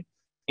invasion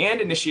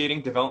and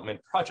initiating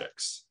development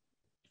projects,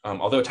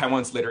 although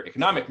Taiwan's later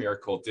economic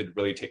miracle did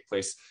really take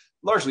place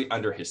largely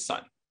under his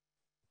son.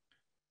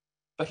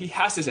 But he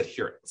has his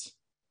adherents.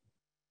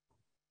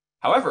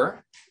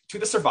 However, to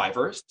the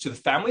survivors, to the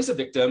families of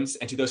victims,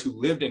 and to those who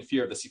lived in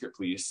fear of the secret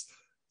police,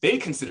 they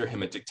consider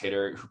him a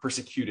dictator who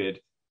persecuted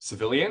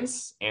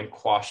civilians and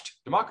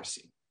quashed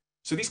democracy.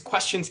 So these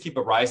questions keep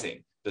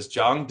arising. Does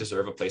Chiang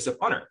deserve a place of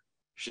honor?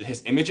 Should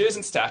his images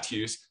and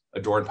statues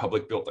adorn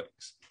public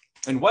buildings?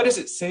 And what does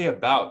it say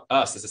about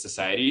us as a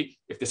society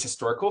if this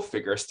historical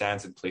figure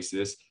stands in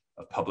places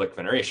of public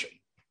veneration?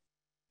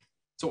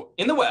 So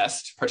in the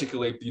West,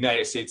 particularly the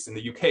United States and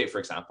the UK, for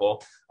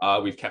example,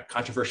 we've kept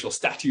controversial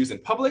statues in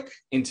public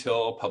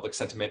until public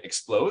sentiment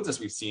explodes, as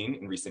we've seen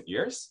in recent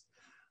years.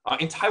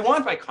 In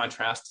Taiwan, by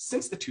contrast,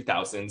 since the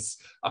 2000s,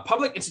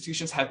 public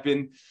institutions have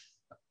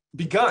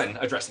begun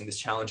addressing this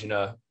challenge in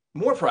a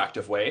more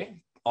proactive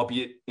way,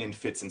 albeit in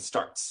fits and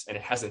starts, and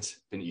it hasn't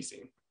been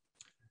easy.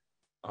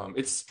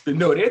 It's been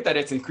noted that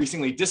it's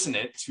increasingly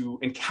dissonant to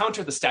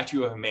encounter the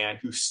statue of a man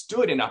who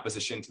stood in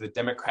opposition to the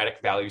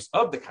democratic values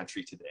of the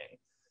country today.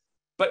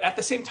 But at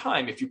the same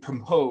time, if you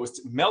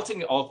proposed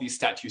melting all of these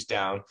statues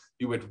down,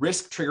 you would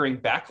risk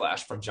triggering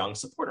backlash from Chiang's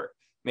supporter,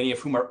 many of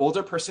whom are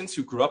older persons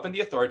who grew up in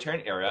the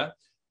authoritarian era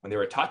when they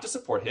were taught to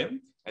support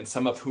him, and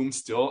some of whom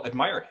still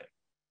admire him.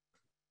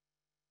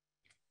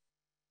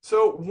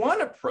 So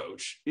one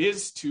approach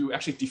is to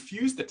actually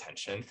diffuse the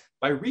tension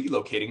by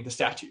relocating the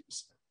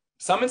statues.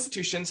 Some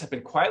institutions have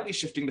been quietly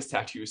shifting the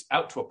statues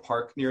out to a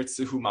park near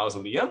Tsihu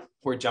Mausoleum,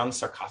 where Chiang's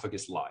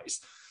sarcophagus lies.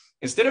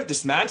 Instead of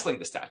dismantling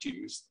the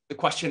statues, the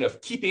question of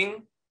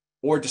keeping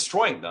or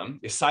destroying them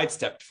is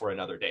sidestepped for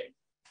another day.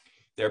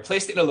 They're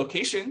placed in a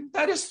location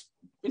that is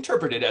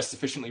interpreted as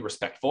sufficiently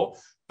respectful,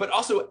 but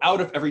also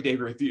out of everyday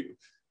view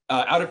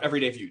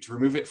to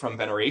remove it from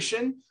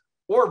veneration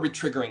or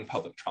retriggering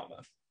public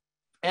trauma.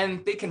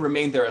 And they can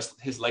remain there as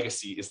his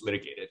legacy is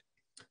litigated.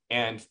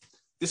 And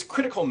this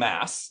critical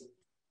mass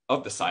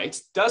of the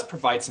sites does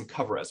provide some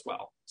cover as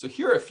well. So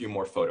here are a few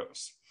more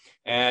photos.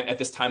 And at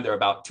this time, there are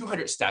about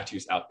 200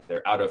 statues out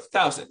there out of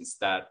thousands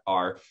that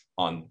are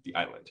on the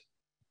island.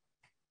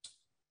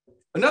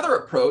 Another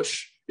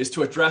approach is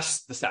to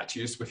address the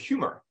statues with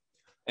humor.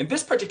 And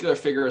this particular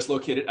figure is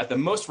located at the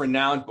most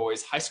renowned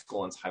boys' high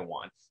school in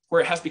Taiwan,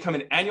 where it has become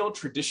an annual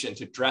tradition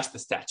to dress the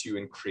statue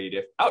in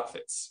creative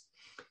outfits.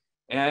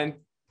 And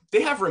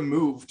they have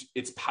removed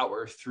its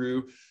power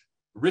through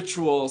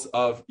rituals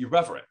of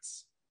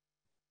irreverence.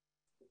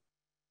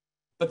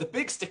 But the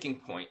big sticking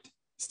point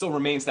still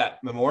remains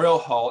that memorial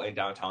hall in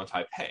downtown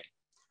Taipei.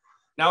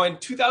 Now in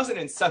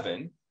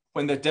 2007,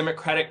 when the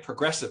Democratic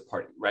Progressive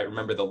Party, right,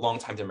 remember the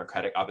longtime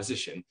Democratic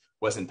opposition,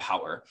 was in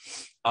power,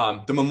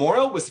 the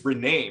memorial was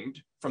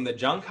renamed from the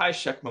Chiang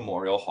Kai-shek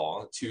Memorial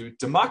Hall to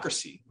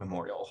Democracy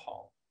Memorial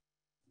Hall.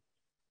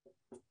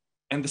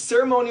 And the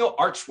ceremonial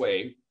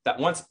archway that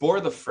once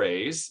bore the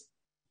phrase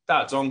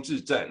 "Da Zhong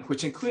Zhi Zhen,"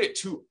 which included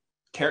two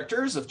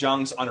characters of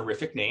Chiang's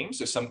honorific name,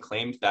 so some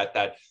claimed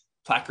that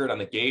placard on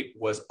the gate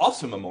was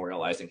also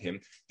memorializing him.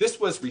 This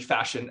was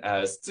refashioned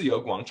as 自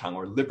由广场,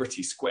 or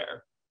Liberty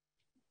Square.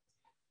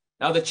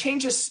 Now, the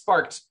changes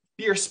sparked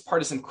fierce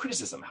partisan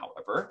criticism,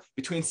 however,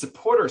 between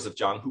supporters of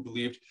Chiang who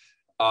believed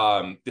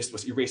this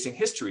was erasing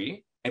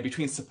history, and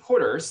between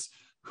supporters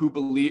who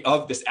believe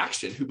of this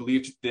action who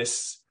believed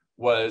this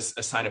was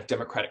a sign of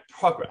democratic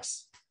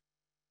progress.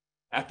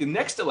 At the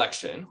next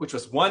election, which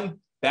was won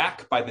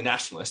back by the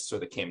nationalists, or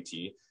the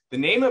KMT, the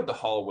name of the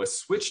hall was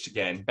switched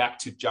again back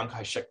to Chiang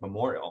Kai-shek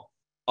Memorial,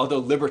 although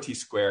Liberty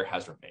Square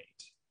has remained.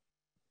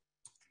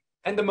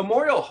 And the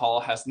Memorial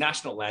Hall has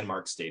national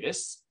landmark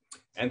status,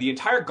 and the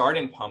entire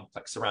garden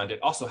complex around it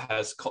also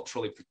has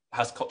cultural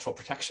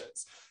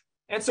protections.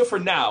 And so for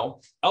now,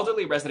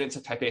 elderly residents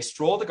of Taipei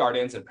stroll the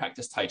gardens and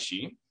practice Tai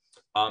Chi.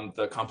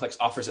 The complex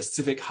offers a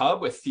civic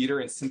hub with theater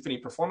and symphony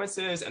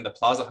performances, and the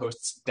plaza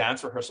hosts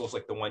dance rehearsals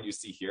like the one you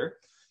see here,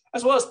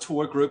 as well as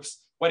tour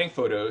groups, wedding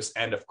photos,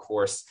 and of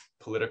course,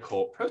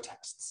 political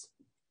protests.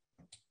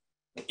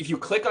 If you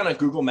click on a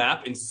Google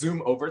map and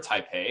zoom over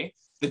Taipei,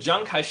 the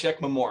Chiang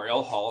Kai-shek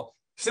Memorial Hall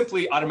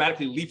simply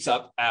automatically leaps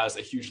up as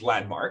a huge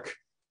landmark.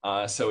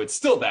 So it's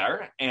still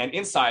there, and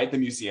inside the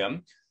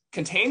museum,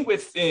 contained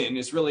within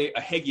is really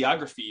a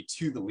hagiography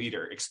to the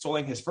leader,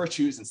 extolling his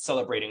virtues and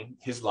celebrating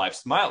his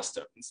life's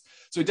milestones.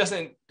 So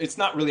it's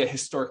not really a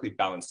historically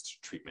balanced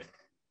treatment.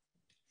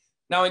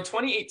 Now, in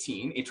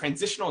 2018, a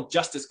transitional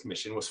justice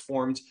commission was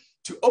formed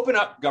to open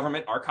up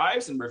government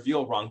archives and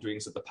reveal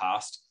wrongdoings of the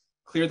past,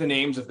 clear the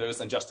names of those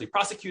unjustly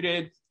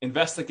prosecuted,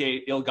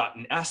 investigate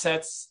ill-gotten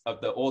assets of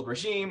the old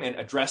regime, and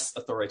address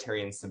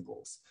authoritarian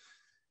symbols.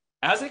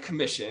 As a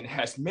commission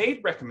has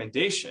made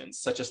recommendations,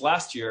 such as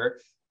last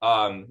year,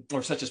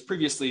 or such as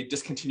previously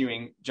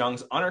discontinuing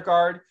Chiang's honor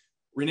guard,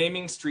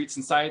 renaming streets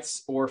and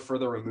sites, or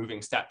further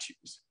removing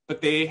statues.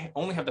 But they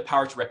only have the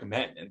power to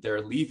recommend, and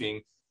they're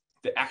leaving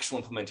the actual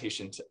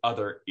implementation to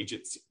other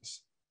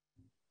agencies.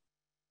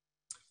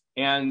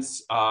 And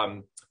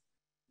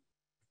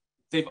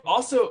they've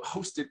also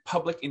hosted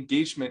public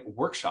engagement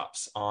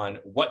workshops on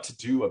what to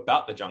do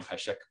about the Chiang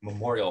Kai-shek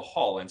Memorial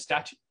Hall and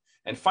statue,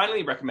 and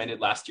finally recommended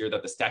last year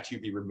that the statue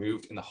be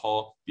removed and the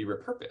hall be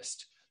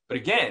repurposed. But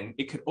again,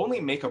 it could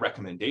only make a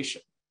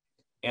recommendation,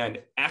 and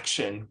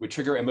action would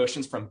trigger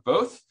emotions from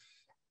both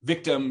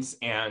victims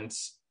and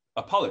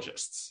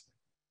apologists.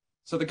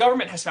 So the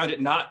government has found it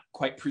not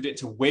quite prudent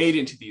to wade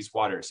into these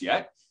waters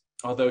yet,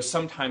 although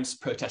sometimes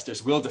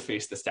protesters will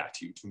deface the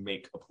statue to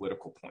make a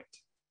political point.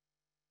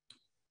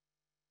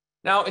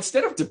 Now,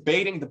 instead of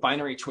debating the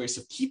binary choice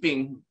of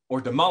keeping or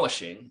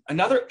demolishing,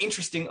 another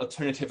interesting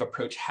alternative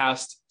approach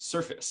has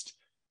surfaced.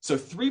 So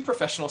 3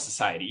 professional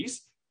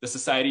societies, the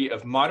Society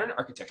of Modern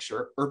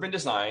Architecture, Urban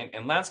Design,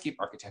 and Landscape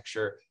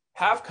Architecture,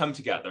 have come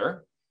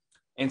together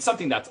in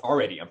something that's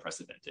already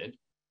unprecedented.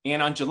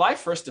 And on July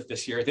 1st of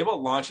this year, they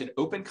will launch an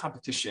open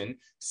competition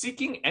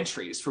seeking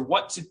entries for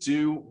what to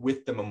do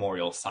with the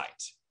memorial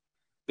site.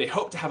 They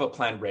hope to have a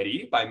plan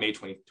ready by May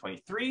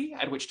 2023,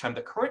 at which time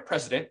the current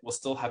president will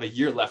still have a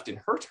year left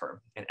in her term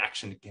and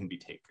action can be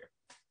taken.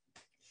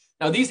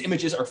 Now, these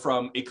images are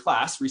from a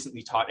class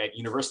recently taught at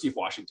University of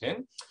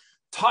Washington,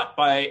 taught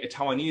by a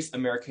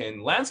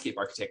Taiwanese-American landscape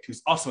architect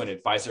who's also an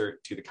advisor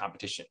to the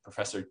competition,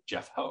 Professor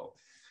Jeff Ho.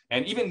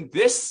 And even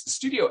this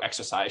studio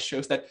exercise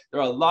shows that there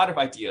are a lot of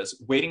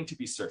ideas waiting to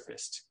be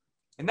surfaced,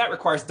 and that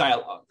requires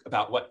dialogue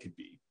about what could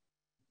be.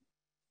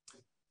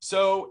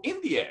 So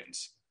in the end,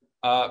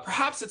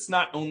 perhaps it's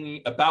not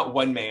only about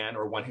one man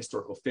or one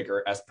historical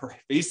figure, as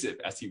pervasive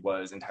as he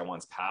was in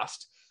Taiwan's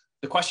past.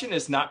 The question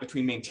is not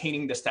between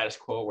maintaining the status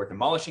quo or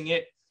demolishing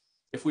it.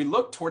 If we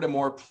look toward a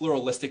more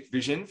pluralistic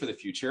vision for the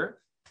future,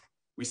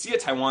 we see a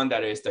Taiwan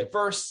that is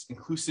diverse,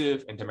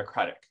 inclusive, and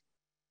democratic.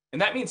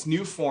 And that means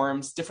new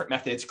forms, different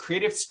methods,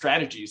 creative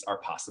strategies are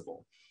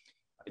possible.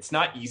 It's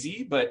not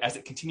easy, but as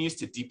it continues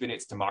to deepen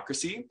its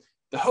democracy,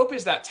 the hope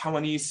is that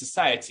Taiwanese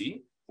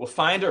society will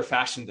find or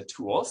fashion the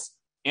tools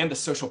and the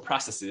social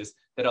processes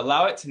that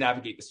allow it to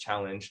navigate this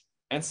challenge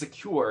and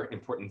secure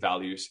important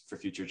values for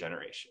future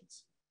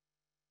generations.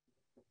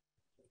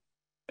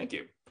 Thank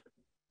you.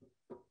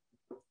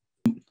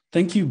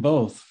 Thank you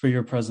both for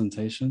your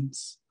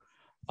presentations.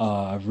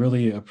 I've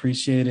really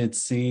appreciated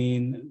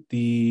seeing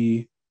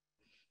the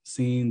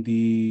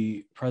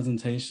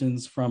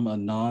presentations from a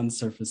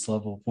non-surface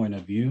level point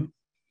of view.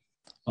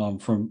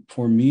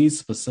 For me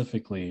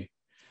specifically,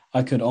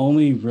 I could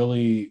only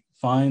really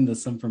find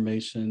this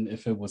information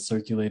if it was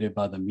circulated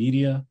by the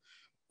media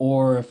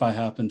or if I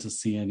happened to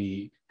see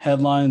any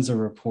headlines or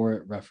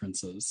report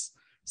references.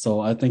 So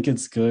I think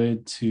it's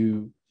good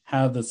to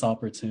have this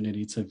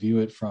opportunity to view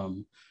it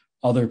from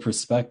other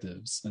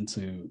perspectives and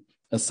to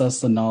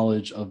assess the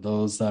knowledge of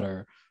those that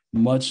are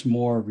much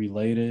more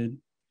related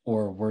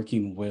or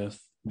working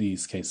with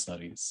these case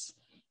studies.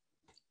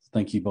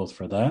 Thank you both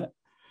for that.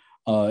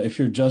 If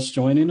you're just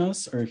joining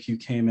us or if you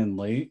came in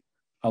late,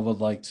 I would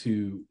like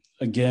to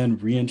again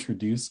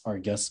reintroduce our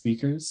guest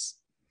speakers.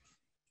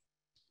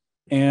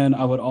 And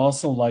I would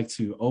also like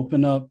to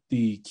open up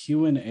the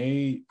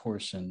Q&A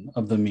portion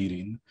of the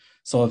meeting.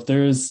 So if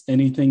there's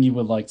anything you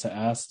would like to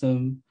ask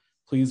them,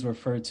 please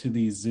refer to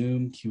the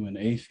Zoom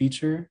Q&A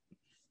feature,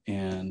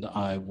 and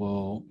I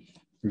will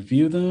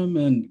review them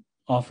and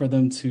offer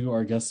them to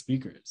our guest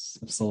speakers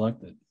if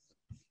selected.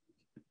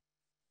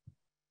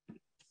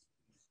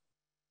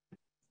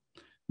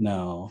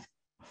 Now,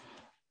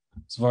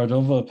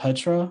 Zvardova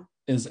Petra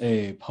is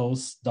a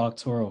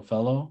postdoctoral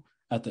fellow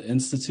at the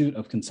Institute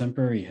of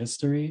Contemporary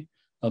History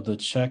of the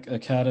Czech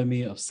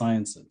Academy of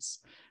Sciences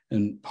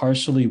and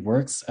partially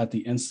works at the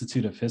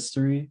Institute of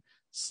History,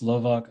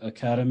 Slovak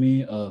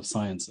Academy of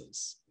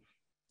Sciences.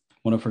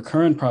 One of her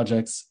current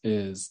projects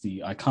is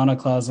the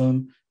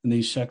iconoclasm in the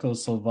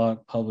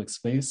Czechoslovak public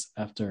space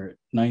after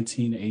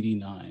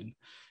 1989,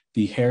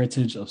 the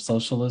heritage of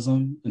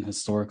socialism in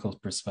historical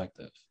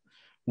perspective,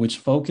 which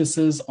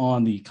focuses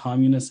on the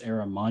communist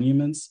era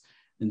monuments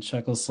in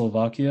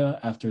Czechoslovakia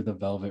after the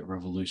Velvet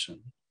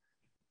Revolution.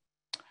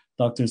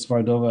 Dr.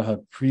 Zvardova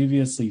had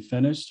previously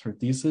finished her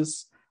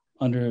thesis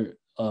under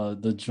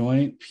the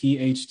joint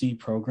PhD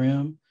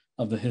program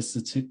of the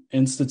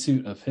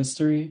Institute of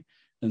History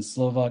and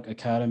Slovak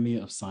Academy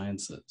of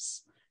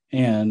Sciences,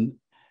 and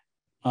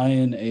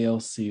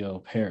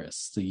INALCO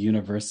Paris, the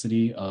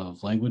University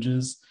of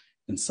Languages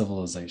and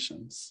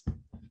Civilizations.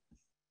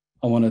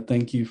 I want to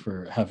thank you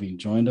for having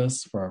joined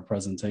us for our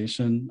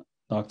presentation,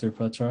 Dr.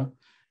 Petra,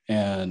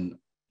 and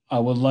I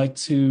would like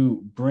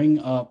to bring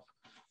up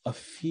a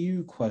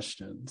few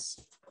questions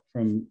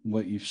from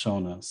what you've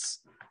shown us.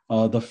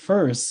 The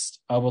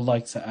first I would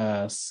like to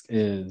ask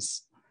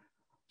is,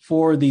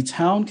 for the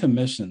town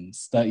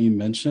commissions that you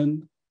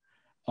mentioned,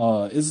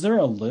 is there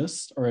a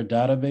list or a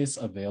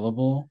database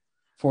available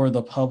for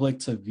the public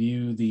to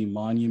view the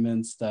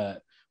monuments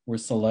that were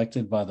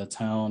selected by the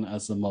town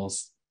as the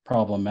most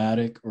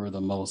problematic or the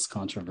most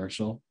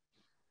controversial?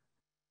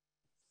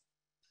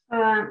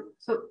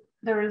 So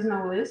there is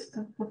no list,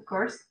 of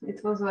course.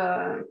 It was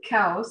a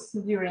chaos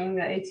during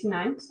the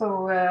 89.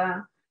 So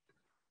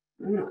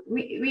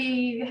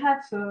we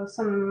have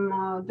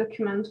some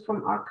documents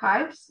from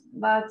archives,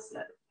 but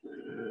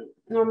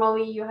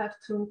normally you have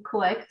to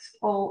collect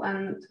all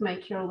and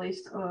make your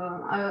list.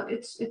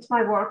 It's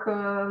my work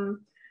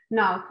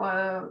now.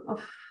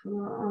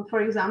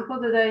 For example,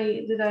 that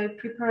I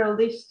prepare a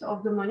list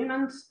of the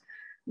monuments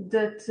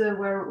that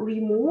were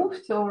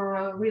removed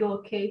or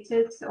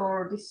relocated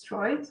or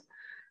destroyed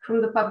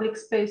from the public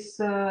space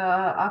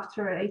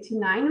after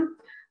 89.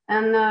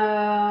 And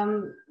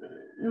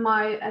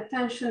my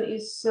attention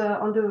is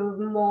on the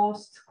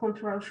most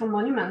controversial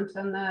monument,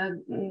 and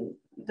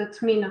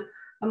that means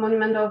a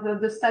monument of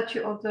the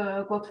statue of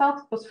the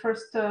Gottwald, was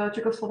first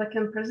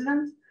Czechoslovakian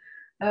president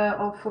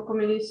of a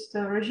communist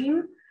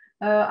regime.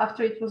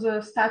 After it was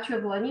a statue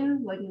of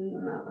Lenin,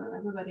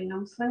 everybody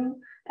knows Lenin.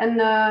 And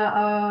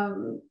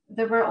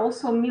there were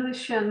also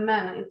militian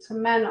men. It's a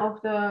man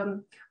with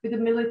the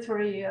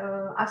military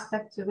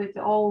aspect, with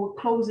all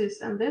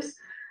clothes and this.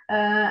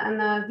 And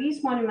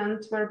these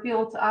monuments were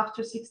built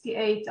after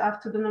 68,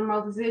 after the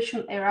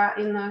normalization era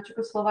in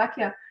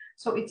Czechoslovakia.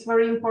 So it's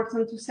very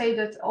important to say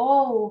that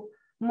all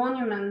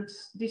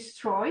monuments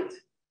destroyed,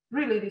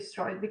 really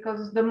destroyed,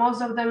 because the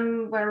most of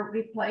them were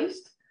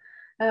replaced.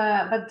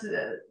 But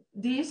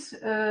these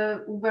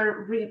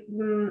were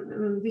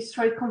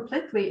destroyed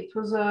completely. It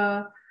was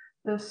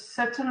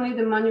certainly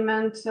the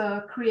monument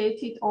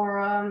created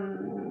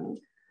or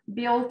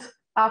built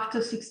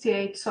after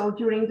 68, so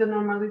during the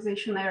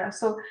normalization era.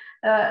 So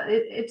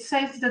it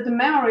says that the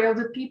memory of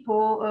the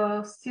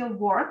people still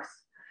works,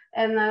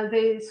 and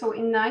so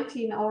in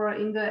 19 or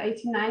in the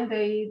 89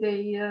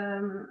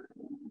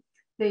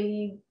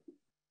 they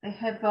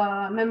have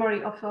a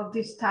memory of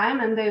this time,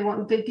 and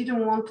they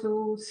didn't want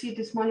to see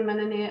this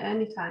monument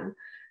any time.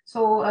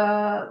 So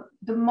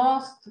the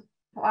most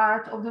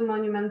part of the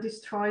monument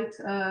destroyed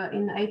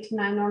in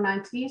 89 or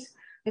 90s.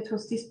 It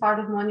was this part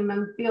of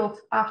monument built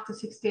after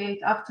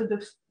 68, after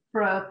the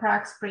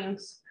Prague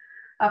Springs,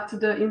 after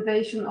the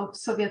invasion of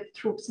Soviet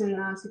troops in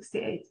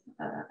 68.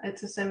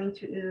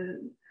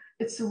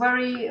 It's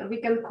very, we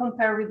can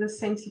compare with the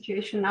same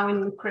situation now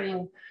in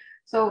Ukraine.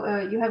 So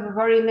you have a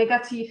very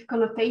negative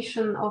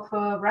connotation of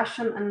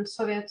Russian and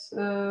Soviet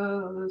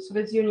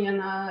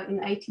Union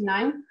in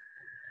 89.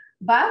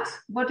 But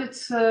what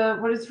is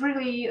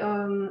really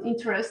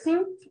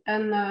interesting,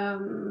 and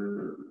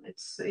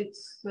it's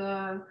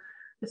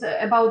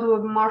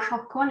about Marshal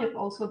Konev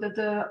also, that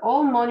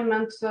all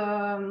monuments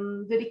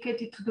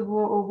dedicated to the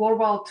World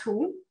War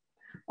II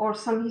or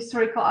some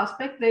historical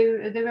aspect,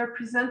 they were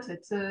presented,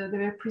 they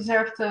were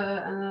preserved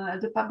at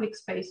the public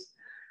space.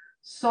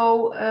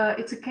 So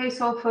it's a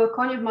case of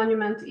Konev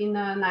Monument in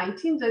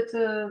 19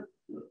 that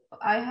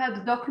I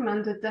had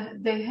documented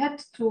that they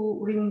had to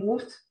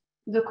remove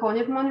the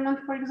Konev Monument,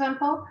 for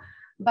example,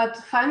 but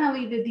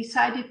finally they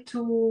decided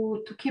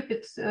to keep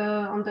it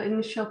on the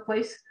initial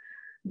place,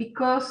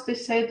 because they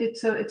said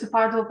it's a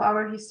part of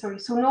our history.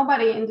 So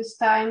nobody in this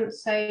time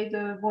said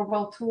World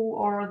War II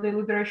or the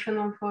liberation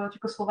of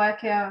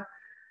Czechoslovakia.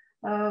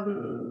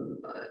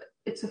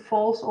 It's a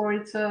false, or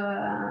it's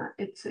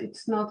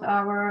not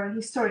our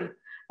history.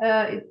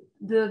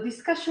 The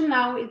discussion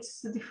now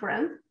it's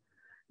different.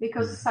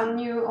 because some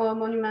new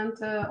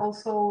monument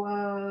also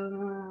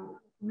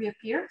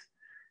reappeared,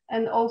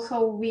 and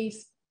also we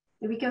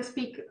can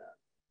speak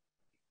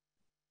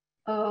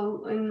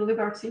in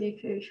liberty,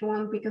 if you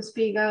want. We can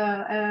speak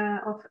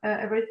of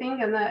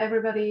everything, and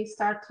everybody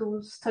start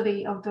to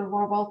study of the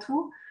World War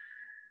II.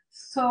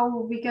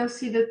 So we can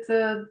see that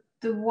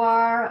the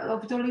war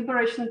of the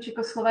liberation of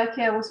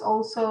Czechoslovakia was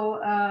also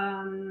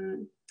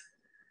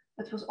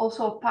it was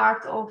also a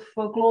part of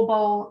a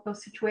global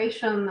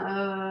situation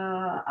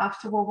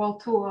after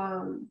World War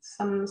II.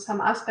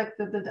 Some aspect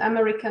that the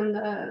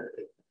American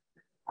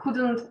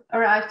couldn't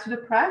arrive to the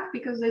Prague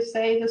because they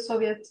say the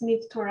Soviets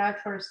need to arrive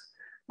first,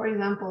 for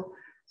example.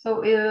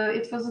 So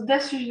it was a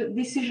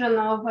decision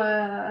of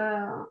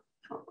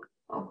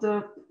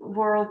the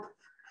world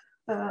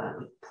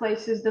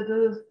places that,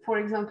 for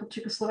example,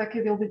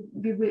 Czechoslovakia will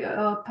be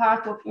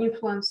part of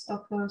influence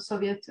of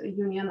Soviet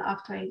Union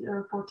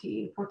after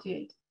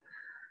 48.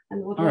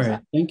 And what All was right,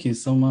 that? thank you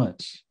so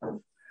much.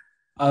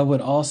 I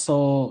would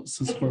also,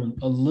 since we're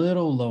a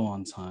little low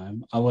on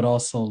time, I would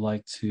also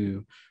like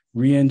to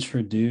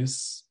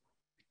reintroduce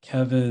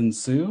Kevin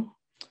Su,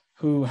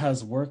 who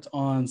has worked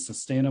on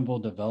sustainable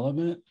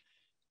development,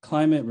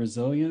 climate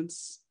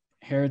resilience,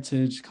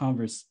 heritage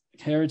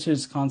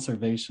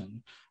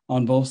conservation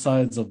on both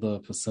sides of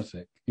the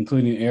Pacific,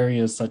 including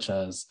areas such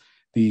as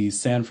the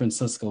San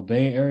Francisco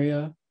Bay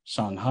Area,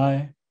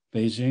 Shanghai,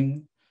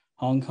 Beijing,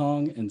 Hong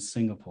Kong, and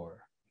Singapore.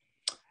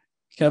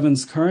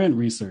 Kevin's current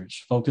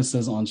research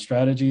focuses on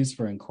strategies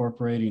for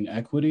incorporating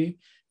equity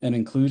and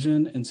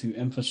inclusion into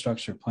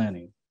infrastructure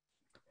planning.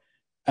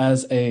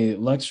 As a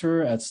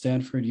lecturer at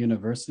Stanford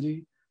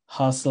University,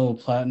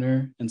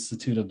 Hasso-Plattner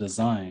Institute of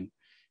Design,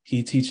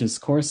 he teaches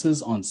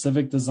courses on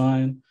civic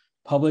design,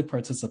 public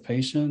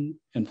participation,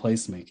 and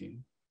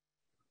placemaking.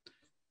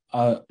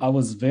 I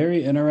was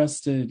very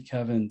interested,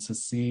 Kevin, to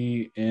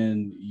see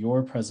in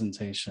your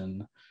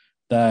presentation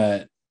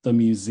that the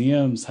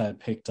museums had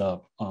picked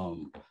up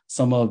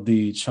some of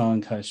the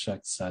Chiang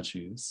Kai-shek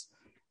statues,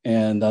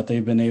 and that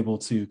they've been able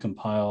to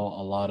compile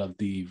a lot of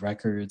the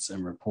records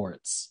and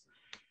reports.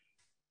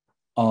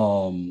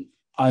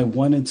 I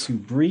wanted to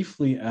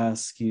briefly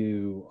ask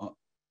you,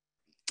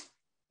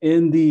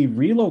 in the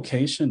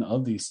relocation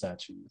of these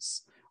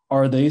statues,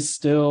 are they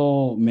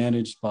still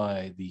managed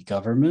by the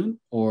government,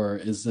 or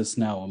is this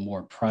now a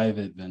more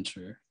private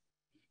venture?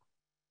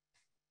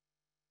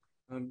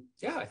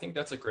 Yeah, I think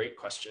that's a great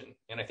question.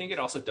 And I think it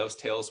also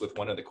dovetails with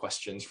one of the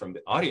questions from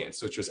the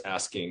audience, which was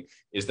asking,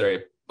 is there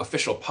an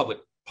official public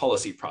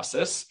policy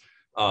process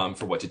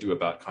for what to do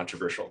about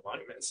controversial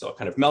monuments? So I'll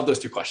kind of meld those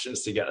two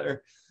questions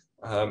together.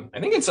 I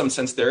think in some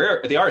sense,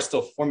 they are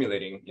still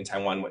formulating in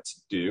Taiwan what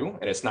to do,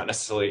 and it's not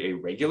necessarily a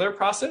regular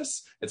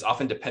process. It's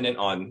often dependent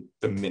on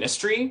the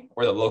ministry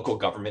or the local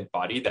government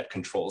body that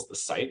controls the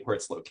site where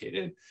it's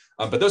located.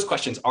 But those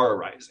questions are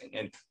arising.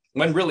 And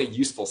one really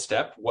useful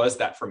step was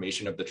that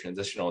formation of the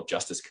Transitional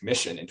Justice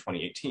Commission in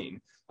 2018,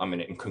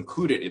 and it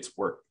concluded its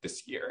work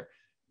this year.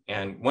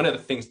 And one of the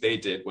things they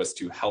did was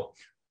to help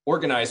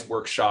organize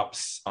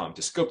workshops,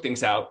 to scope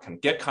things out, kind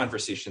of get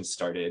conversations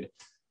started.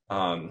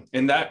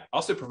 And that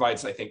also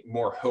provides, I think,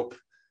 more hope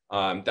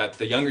that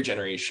the younger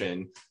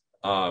generation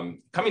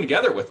coming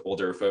together with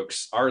older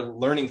folks are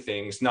learning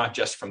things, not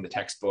just from the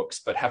textbooks,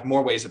 but have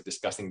more ways of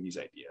discussing these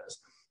ideas.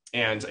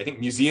 And I think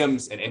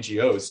museums and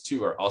NGOs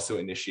too are also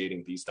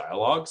initiating these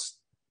dialogues.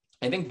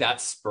 I think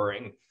that's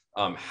spurring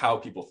how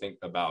people think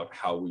about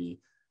how we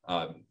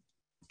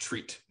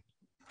treat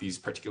these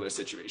particular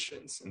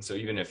situations. And so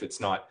even if it's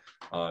not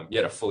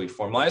yet a fully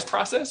formalized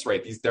process,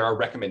 right, there are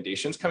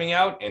recommendations coming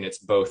out, and it's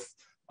both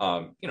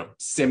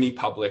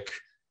semi-public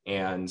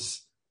and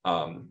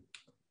kind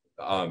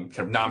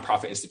of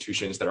nonprofit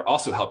institutions that are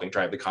also helping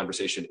drive the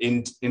conversation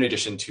in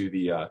addition to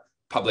the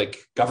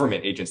public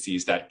government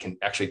agencies that can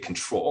actually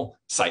control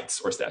sites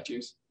or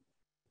statues.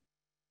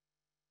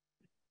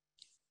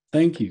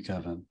 Thank you,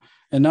 Kevin.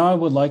 And now I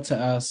would like to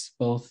ask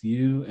both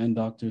you and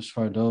Dr.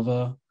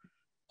 Shvardova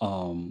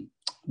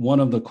one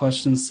of the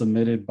questions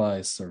submitted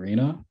by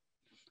Serena.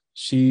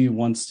 She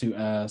wants to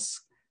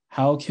ask,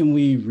 how can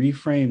we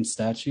reframe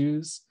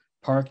statues,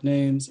 park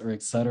names, or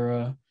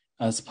etc.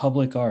 as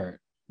public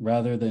art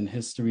rather than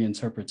history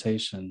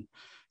interpretation,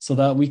 so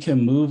that we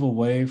can move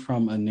away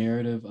from a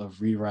narrative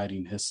of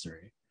rewriting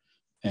history?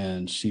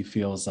 And she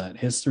feels that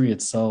history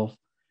itself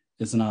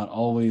is not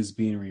always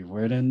being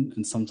rewritten,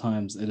 and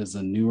sometimes it is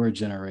a newer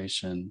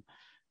generation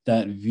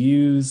that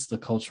views the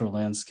cultural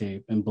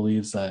landscape and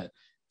believes that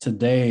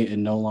today it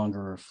no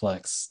longer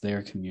reflects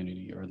their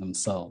community or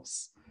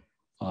themselves.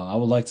 I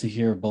would like to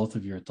hear both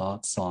of your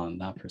thoughts on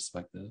that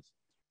perspective.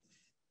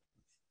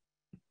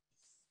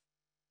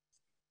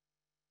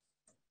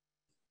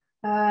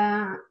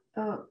 My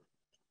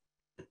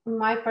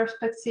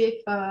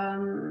perspective,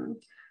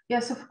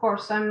 yes, of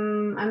course,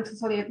 I'm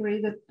totally agree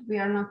that we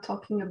are not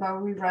talking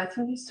about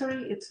rewriting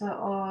history. It's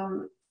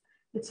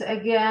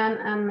again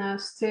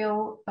and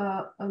still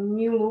a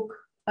new look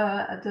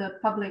at the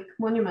public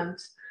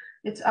monuments.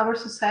 It's our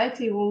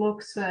society who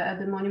looks at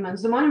the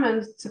monuments. The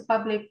monument, it's a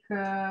public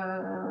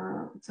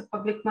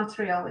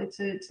material.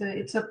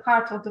 It's a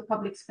part of the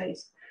public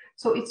space.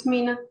 So it's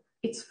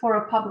for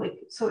a public.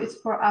 So it's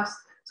for us.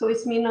 So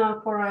it's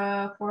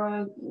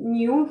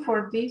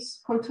for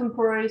this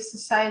contemporary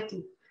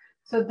society.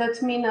 So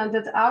that means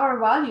that our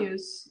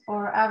values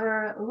or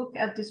our look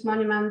at this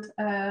monument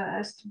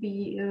has to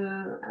be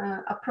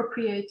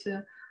appropriate,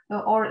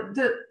 or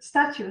the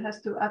statue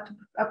has to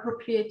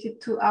appropriate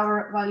it to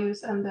our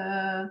values and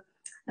the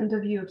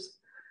views.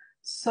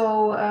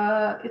 So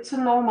it's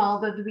normal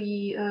that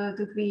we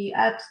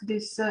add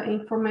this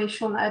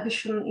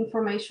additional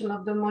information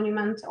of the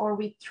monument, or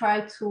we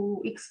try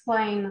to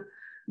explain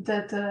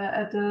that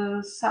at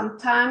some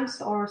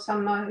times or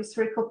some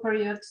historical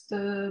periods,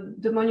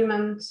 the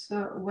monuments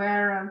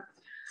were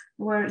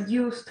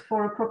used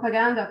for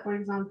propaganda, for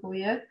example,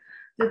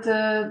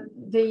 that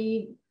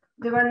they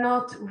were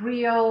not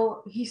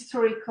real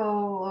historical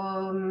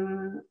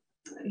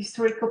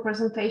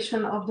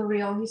presentation of the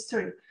real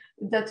history.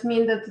 That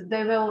means that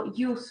they will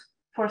use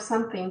for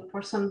something,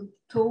 for some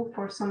tool,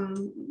 for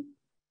some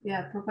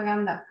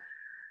propaganda.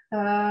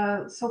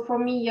 So for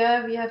me,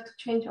 we have to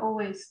change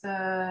always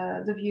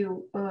the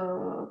view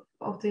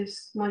of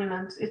this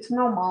monument. It's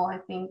normal, I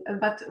think,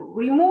 but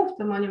remove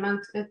the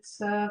monument. It's,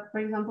 for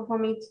example, for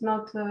me, it's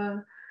not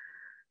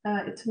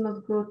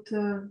good.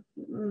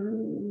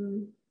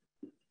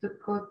 The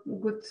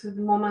good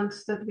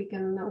moments that we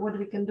can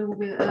do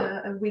with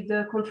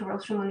the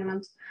controversial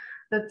monuments.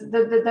 That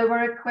there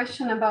were a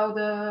question about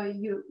the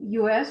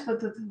U.S.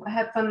 what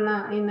happened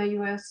in the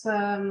U.S.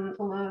 In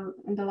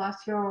the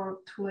last year or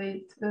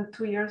 2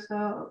 years.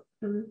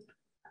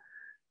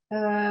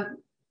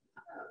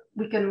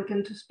 We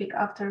can to speak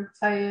after.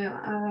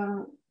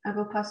 I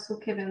will pass to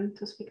Kevin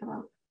to speak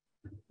about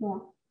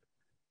more.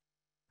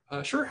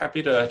 Sure,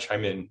 happy to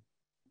chime in.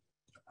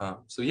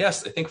 So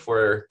yes, I think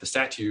for the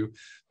statue,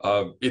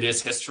 it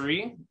is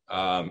history.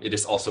 It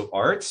is also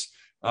art.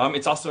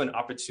 It's also an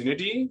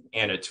opportunity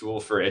and a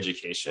tool for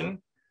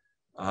education.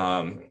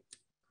 And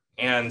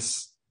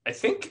I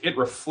think it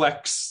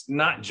reflects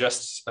not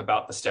just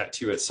about the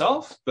statue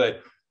itself,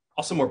 but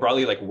also more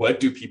broadly, like what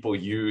do people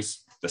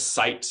use the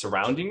site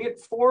surrounding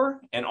it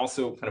for? And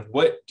also kind of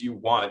what do you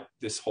want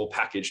this whole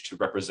package to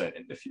represent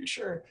in the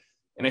future?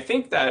 And I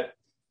think that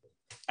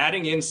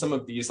adding in some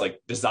of these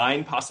like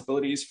design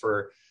possibilities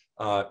for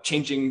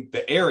changing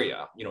the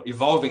area,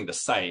 evolving the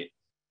site,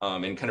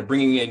 and kind of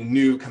bringing in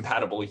new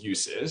compatible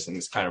uses, and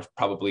it's kind of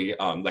probably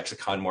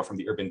lexicon more from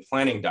the urban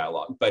planning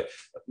dialogue, but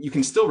you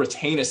can still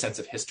retain a sense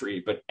of history,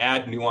 but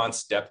add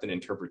nuance, depth, and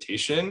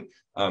interpretation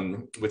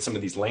with some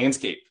of these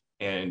landscape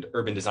and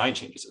urban design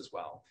changes as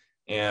well.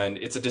 And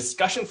it's a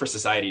discussion for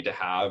society to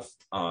have.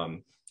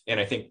 And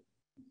I think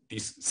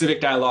these civic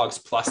dialogues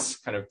plus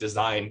kind of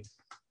design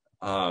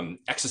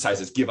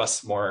exercises give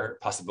us more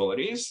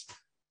possibilities.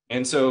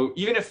 And so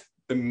even if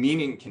the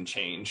meaning can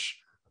change,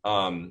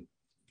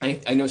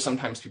 I know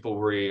sometimes people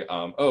worry,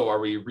 are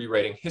we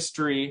rewriting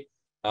history,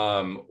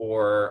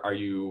 or are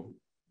you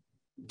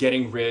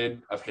getting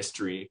rid of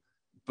history?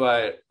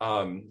 But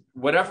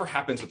whatever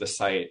happens with the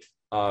site,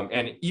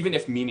 and even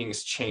if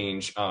meanings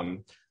change,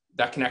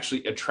 that can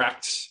actually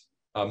attract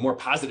more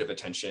positive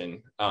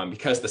attention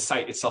because the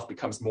site itself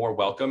becomes more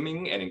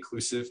welcoming and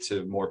inclusive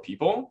to more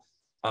people.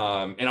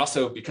 And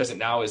also because it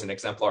now is an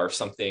exemplar of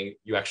something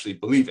you actually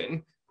believe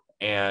in.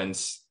 And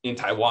in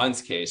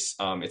Taiwan's case,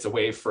 it's a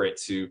way for it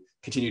to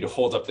continue to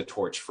hold up the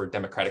torch for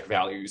democratic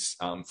values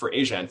for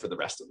Asia and for the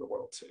rest of the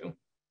world too.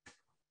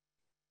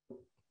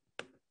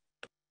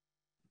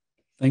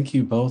 Thank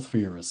you both for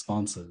your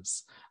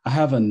responses. I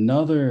have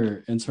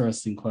another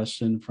interesting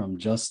question from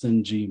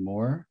Justin G.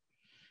 Moore.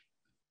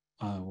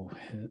 I will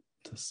hit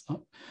this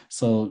up.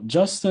 So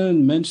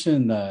Justin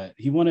mentioned that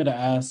he wanted to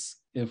ask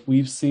if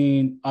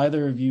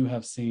either of you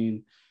have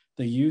seen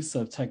the use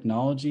of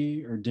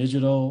technology or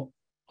digital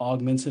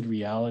augmented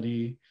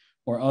reality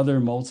or other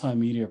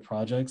multimedia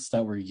projects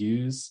that were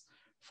used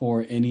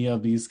for any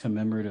of these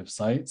commemorative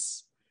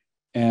sites.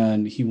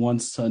 And he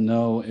wants to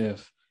know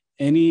if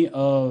any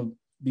of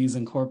these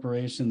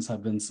incorporations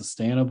have been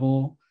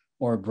sustainable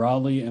or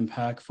broadly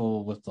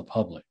impactful with the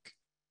public.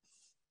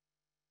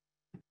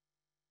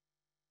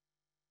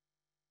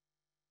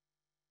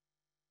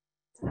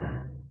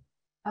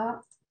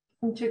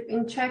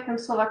 In Czech and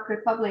Slovak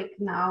Republic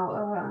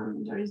now,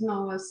 there is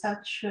no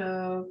such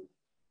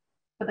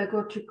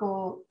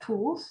pedagogical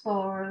tools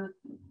or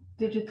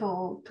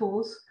digital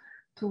tools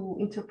to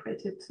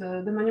interpret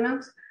the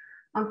monument,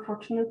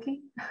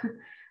 unfortunately.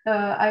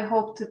 I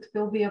hope that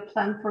will be a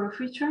plan for the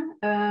future.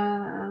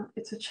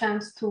 It's a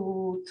chance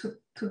to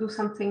do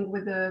something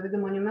with the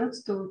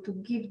monuments, to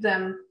give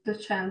them the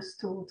chance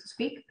to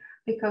speak,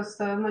 because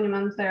the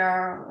monuments, they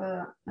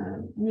are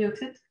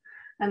muted,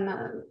 and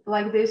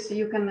like this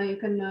you can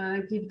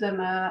give them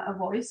a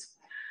voice.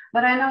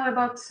 But I know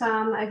about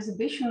some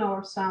exhibition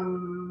or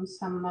some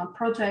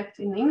project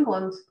in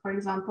England, for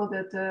example,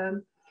 that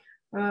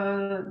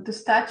the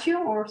statue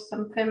or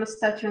some famous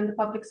statue in the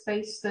public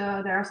space, they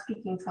are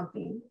speaking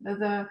something.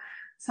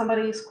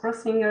 somebody is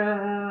crossing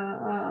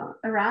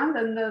around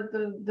and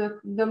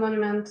the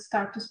monument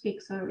start to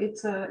speak. So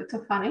it's a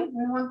funny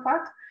in one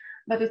part,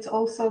 but it's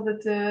also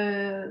that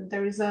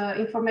there is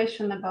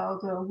information about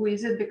who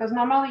is it, because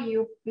normally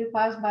you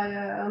pass by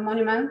a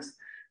monument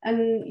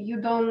and you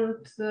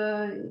don't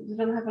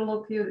have a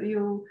look.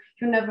 You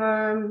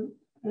never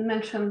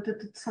mentioned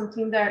that it's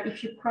something there.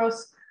 If you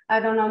cross, I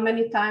don't know,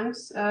 many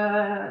times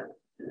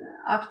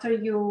after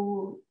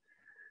you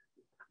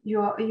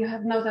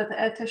have no that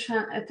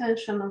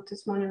attention of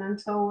this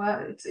monument. So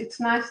it's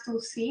nice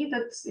to see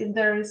that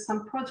there is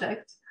some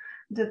project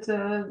that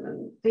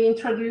they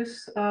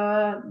introduce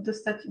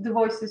the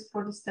voices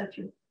for the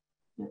statue.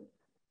 Yeah.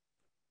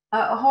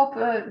 I hope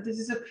this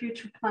is a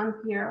future plan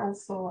here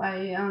also.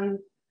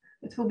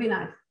 It will be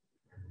nice.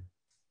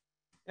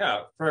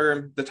 Yeah,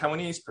 from the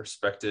Taiwanese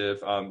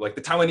perspective, like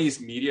the Taiwanese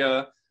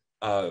media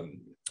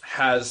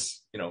has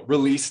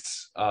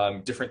released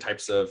different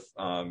types of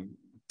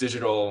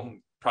digital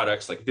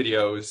products like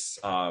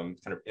videos,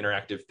 kind of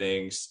interactive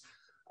things.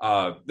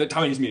 The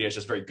Taiwanese media is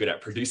just very good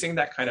at producing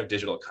that kind of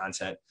digital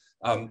content.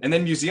 And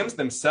then museums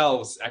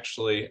themselves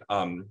actually,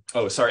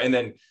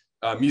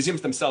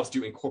 museums themselves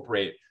do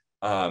incorporate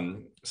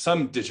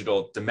some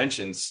digital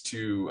dimensions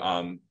to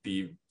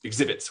the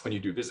exhibits when you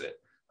do visit.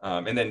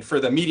 And then for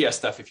the media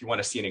stuff, if you want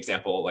to see an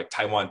example, like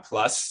Taiwan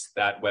Plus,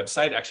 that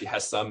website actually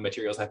has some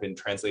materials that have been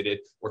translated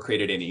or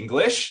created in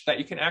English that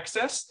you can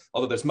access,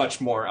 although there's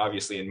much more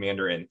obviously in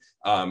Mandarin,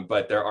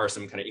 but there are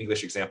some kind of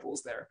English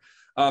examples there.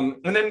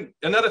 And then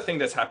another thing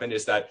that's happened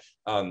is that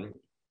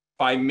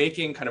by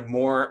making kind of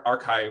more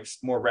archives,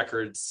 more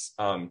records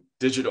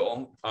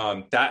digital,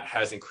 that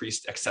has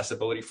increased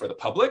accessibility for the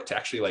public to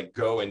actually like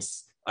go and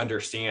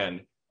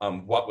understand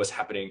what was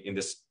happening in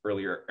this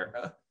earlier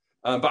era.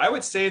 But I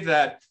would say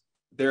that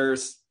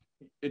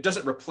it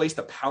doesn't replace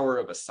the power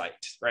of a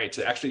site, right?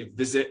 To actually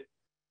visit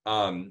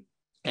and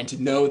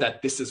to know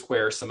that this is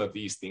where some of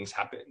these things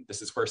happen.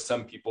 This is where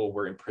some people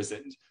were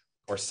imprisoned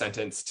or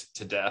sentenced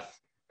to death.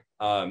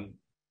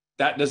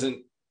 That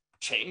doesn't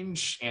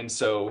change. And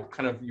so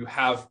kind of you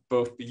have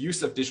both the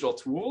use of digital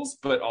tools,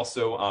 but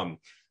also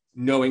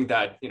knowing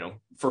that,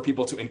 for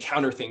people to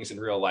encounter things in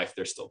real life,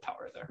 there's still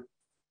power there.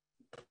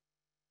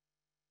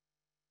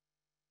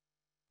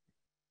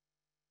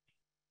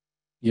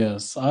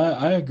 Yes,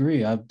 I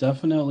agree. I've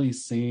definitely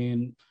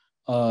seen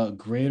a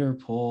greater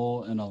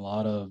pull in a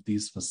lot of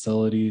these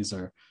facilities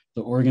or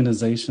the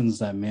organizations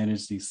that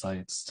manage these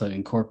sites to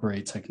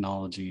incorporate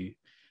technology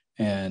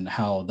and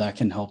how that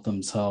can help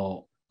them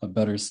tell a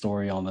better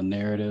story on the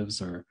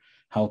narratives or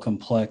how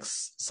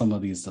complex some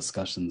of these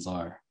discussions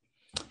are.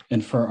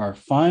 And for our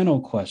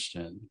final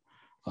question,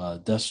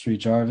 Destry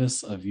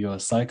Jarvis of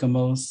US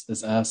ICOMOS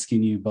is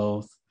asking you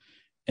both,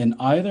 in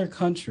either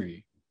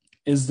country,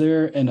 is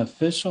there an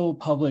official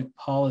public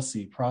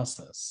policy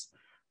process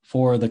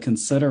for the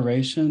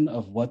consideration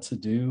of what to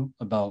do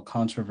about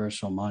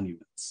controversial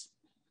monuments?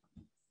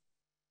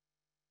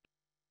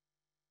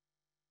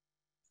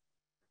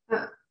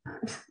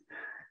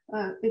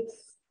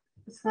 It's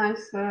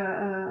nice.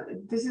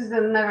 This is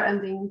a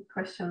never-ending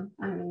question.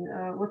 I mean,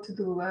 what to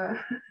do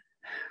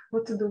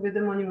with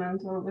the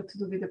monument or what to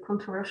do with the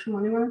controversial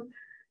monument,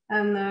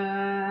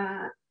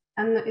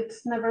 and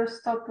it's never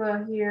stopped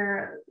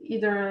here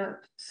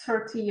either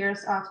 30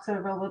 years after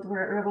Velvet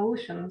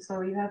Revolution. So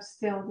you have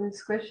still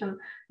this question.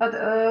 But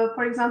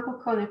for example,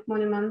 Konev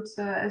Monument,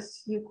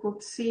 as you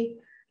could see,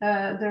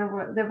 there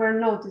were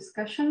no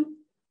discussion.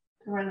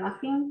 There were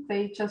nothing.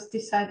 They just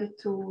decided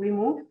to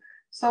remove.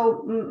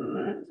 So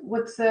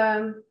what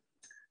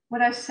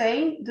I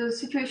say, the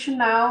situation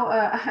now,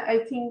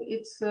 I think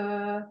it's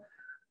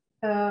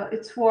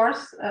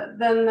worse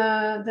than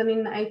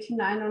in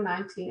 89 or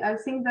 90. I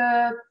think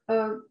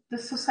the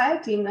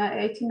society in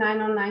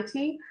 89 or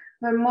 90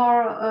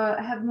 were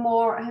had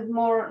more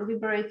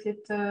liberated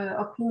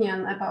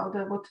opinion about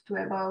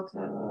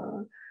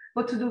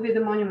what to do with the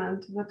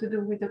monument, what to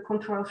do with the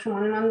controversial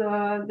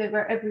monument. They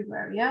were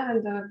everywhere, yeah,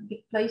 and the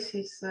big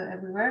places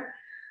everywhere.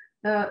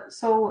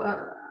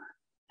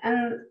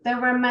 And there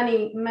were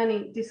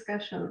many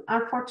discussions.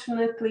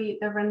 Unfortunately,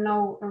 there were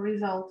no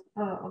result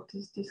of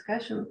this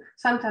discussion.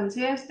 Sometimes,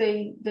 yes,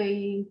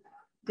 they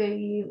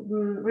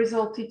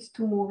resulted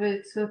to move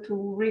it,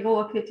 to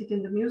relocate it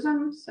in the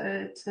museums.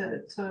 It's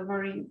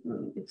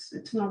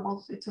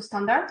normal. It's a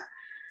standard.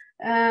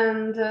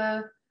 And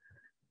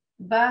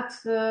but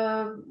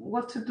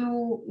what to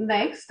do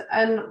next?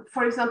 And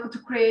for example, to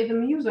create a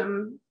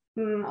museum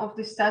of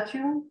the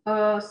statue,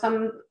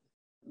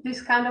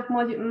 this kind of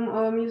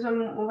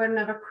museum were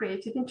never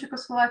created in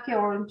Czechoslovakia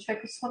or in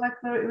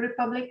Czechoslovak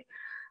Republic.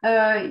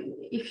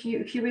 If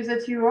you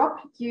visit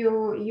Europe,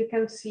 you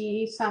can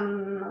see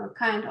some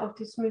kind of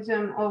this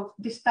museum, of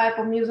this type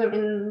of museum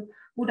in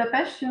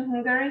Budapest in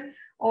Hungary,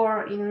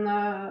 or in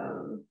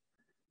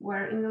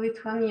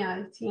Lithuania,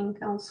 I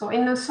think, also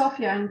in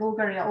Sofia in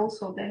Bulgaria.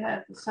 Also, they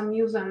have some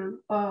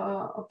museum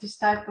of this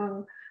type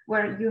of,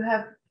 where you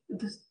have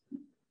this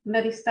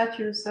many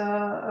statues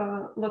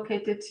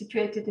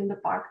situated in the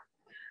park.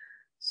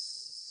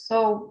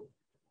 So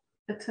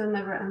It's a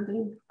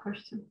never-ending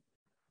question.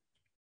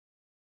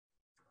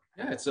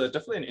 Yeah, it's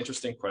definitely an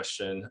interesting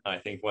question. I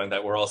think one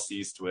that we're all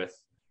seized with.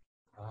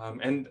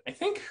 And I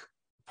think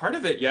part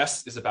of it,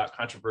 yes, is about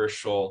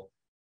controversial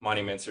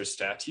monuments or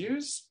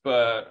statues,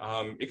 but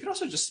it could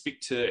also just speak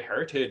to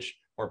heritage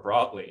more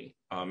broadly.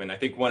 And I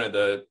think one of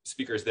the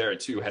speakers there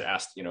too had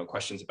asked,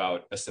 questions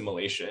about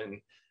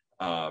assimilation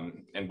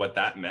and what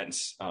that meant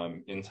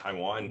in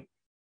Taiwan.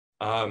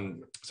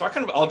 So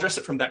I'll address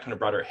it from that kind of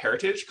broader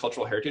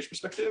cultural heritage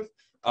perspective,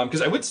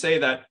 because I would say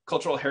that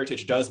cultural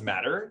heritage does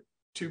matter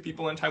to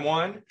people in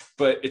Taiwan,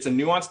 but it's a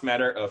nuanced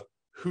matter of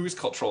whose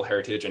cultural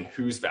heritage and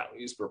whose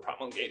values we're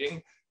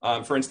promulgating.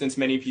 For instance,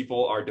 many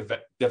people are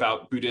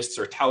devout Buddhists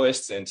or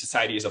Taoists, and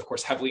society is, of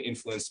course, heavily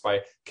influenced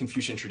by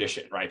Confucian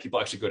tradition, right? People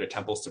actually go to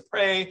temples to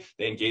pray,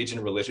 they engage in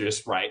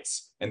religious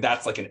rites, and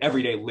that's like an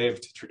everyday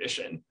lived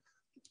tradition.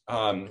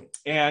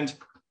 And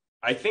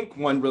I think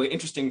one really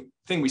interesting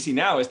thing we see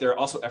now is there are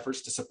also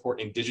efforts to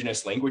support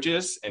indigenous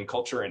languages and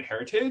culture and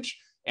heritage,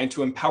 and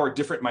to empower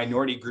different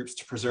minority groups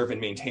to preserve and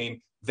maintain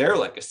their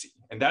legacy.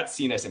 And that's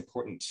seen as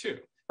important too,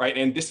 right?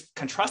 And this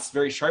contrasts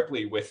very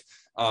sharply with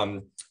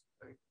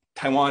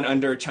Taiwan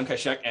under Chiang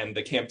Kai-shek and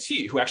the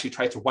KMT, who actually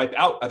tried to wipe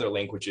out other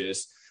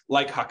languages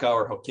like Hakka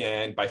or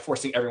Hokkien by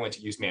forcing everyone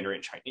to use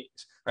Mandarin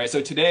Chinese, right?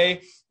 So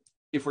today,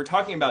 if we're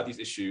talking about these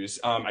issues,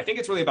 I think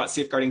it's really about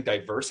safeguarding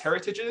diverse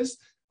heritages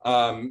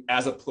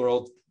as a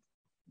plural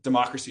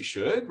democracy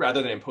should,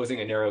 rather than imposing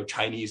a narrow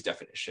Chinese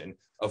definition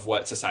of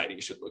what society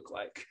should look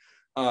like.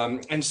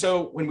 And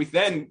so when we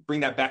then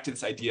bring that back to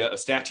this idea of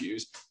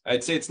statues,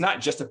 I'd say it's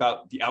not just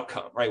about the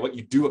outcome, right? What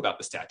you do about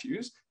the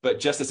statues, but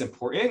just as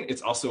important,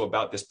 it's also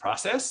about this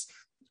process,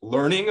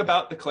 learning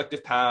about the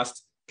collective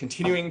past,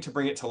 continuing to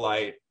bring it to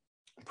light,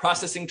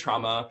 processing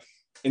trauma,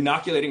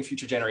 inoculating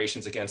future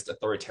generations against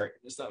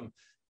authoritarianism.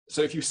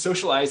 So if you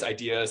socialize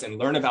ideas and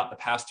learn about the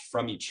past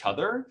from each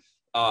other,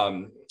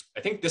 I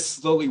think this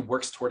slowly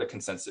works toward a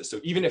consensus. So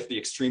even if the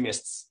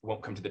extremists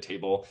won't come to the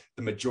table,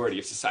 the majority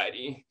of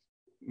society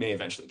may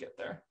eventually get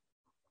there.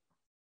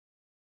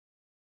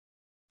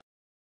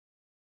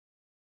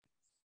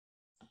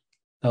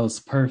 That was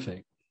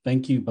perfect.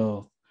 Thank you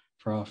both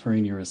for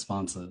offering your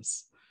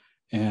responses.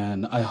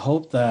 And I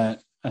hope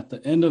that at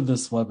the end of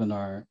this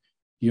webinar,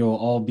 you'll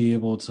all be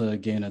able to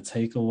gain a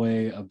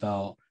takeaway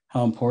about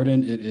how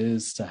important it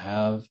is to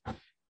have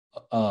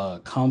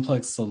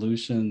complex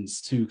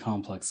solutions to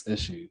complex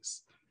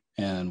issues.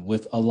 And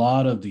with a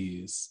lot of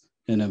these,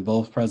 and in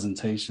both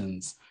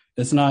presentations,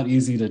 it's not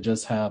easy to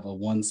just have a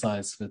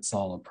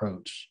one-size-fits-all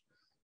approach.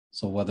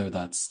 So whether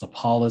that's the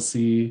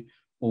policy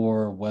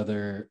or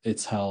whether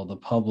it's how the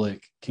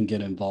public can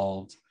get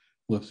involved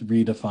with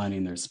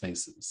redefining their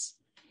spaces.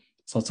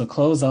 So to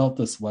close out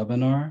this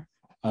webinar,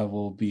 I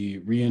will be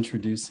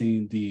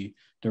reintroducing the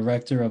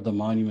Director of the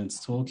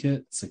Monuments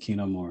Toolkit,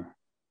 Sakina Moore.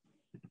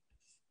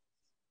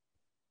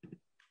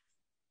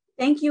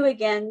 Thank you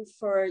again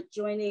for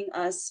joining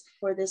us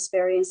for this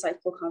very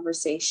insightful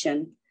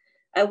conversation.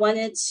 I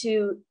wanted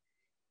to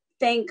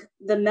thank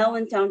the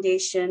Mellon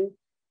Foundation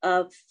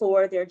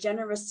for their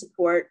generous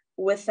support,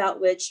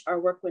 without which our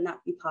work would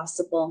not be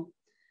possible.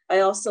 I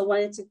also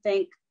wanted to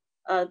thank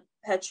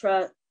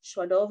Petra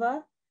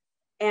Shwadova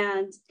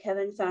and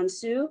Kevin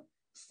Fansu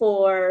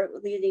for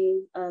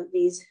leading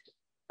these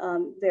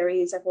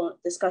very insightful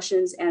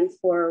discussions, and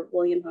for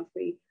William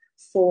Humphrey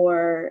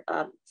for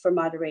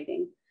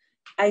moderating.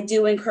 I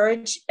do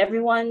encourage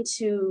everyone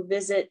to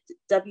visit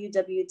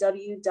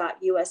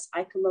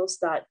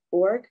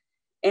www.usicomos.org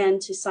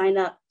and to sign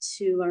up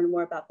to learn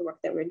more about the work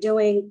that we're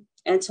doing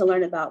and to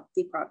learn about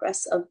the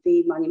progress of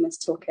the Monuments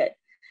Toolkit.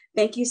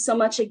 Thank you so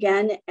much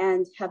again,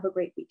 and have a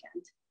great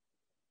weekend.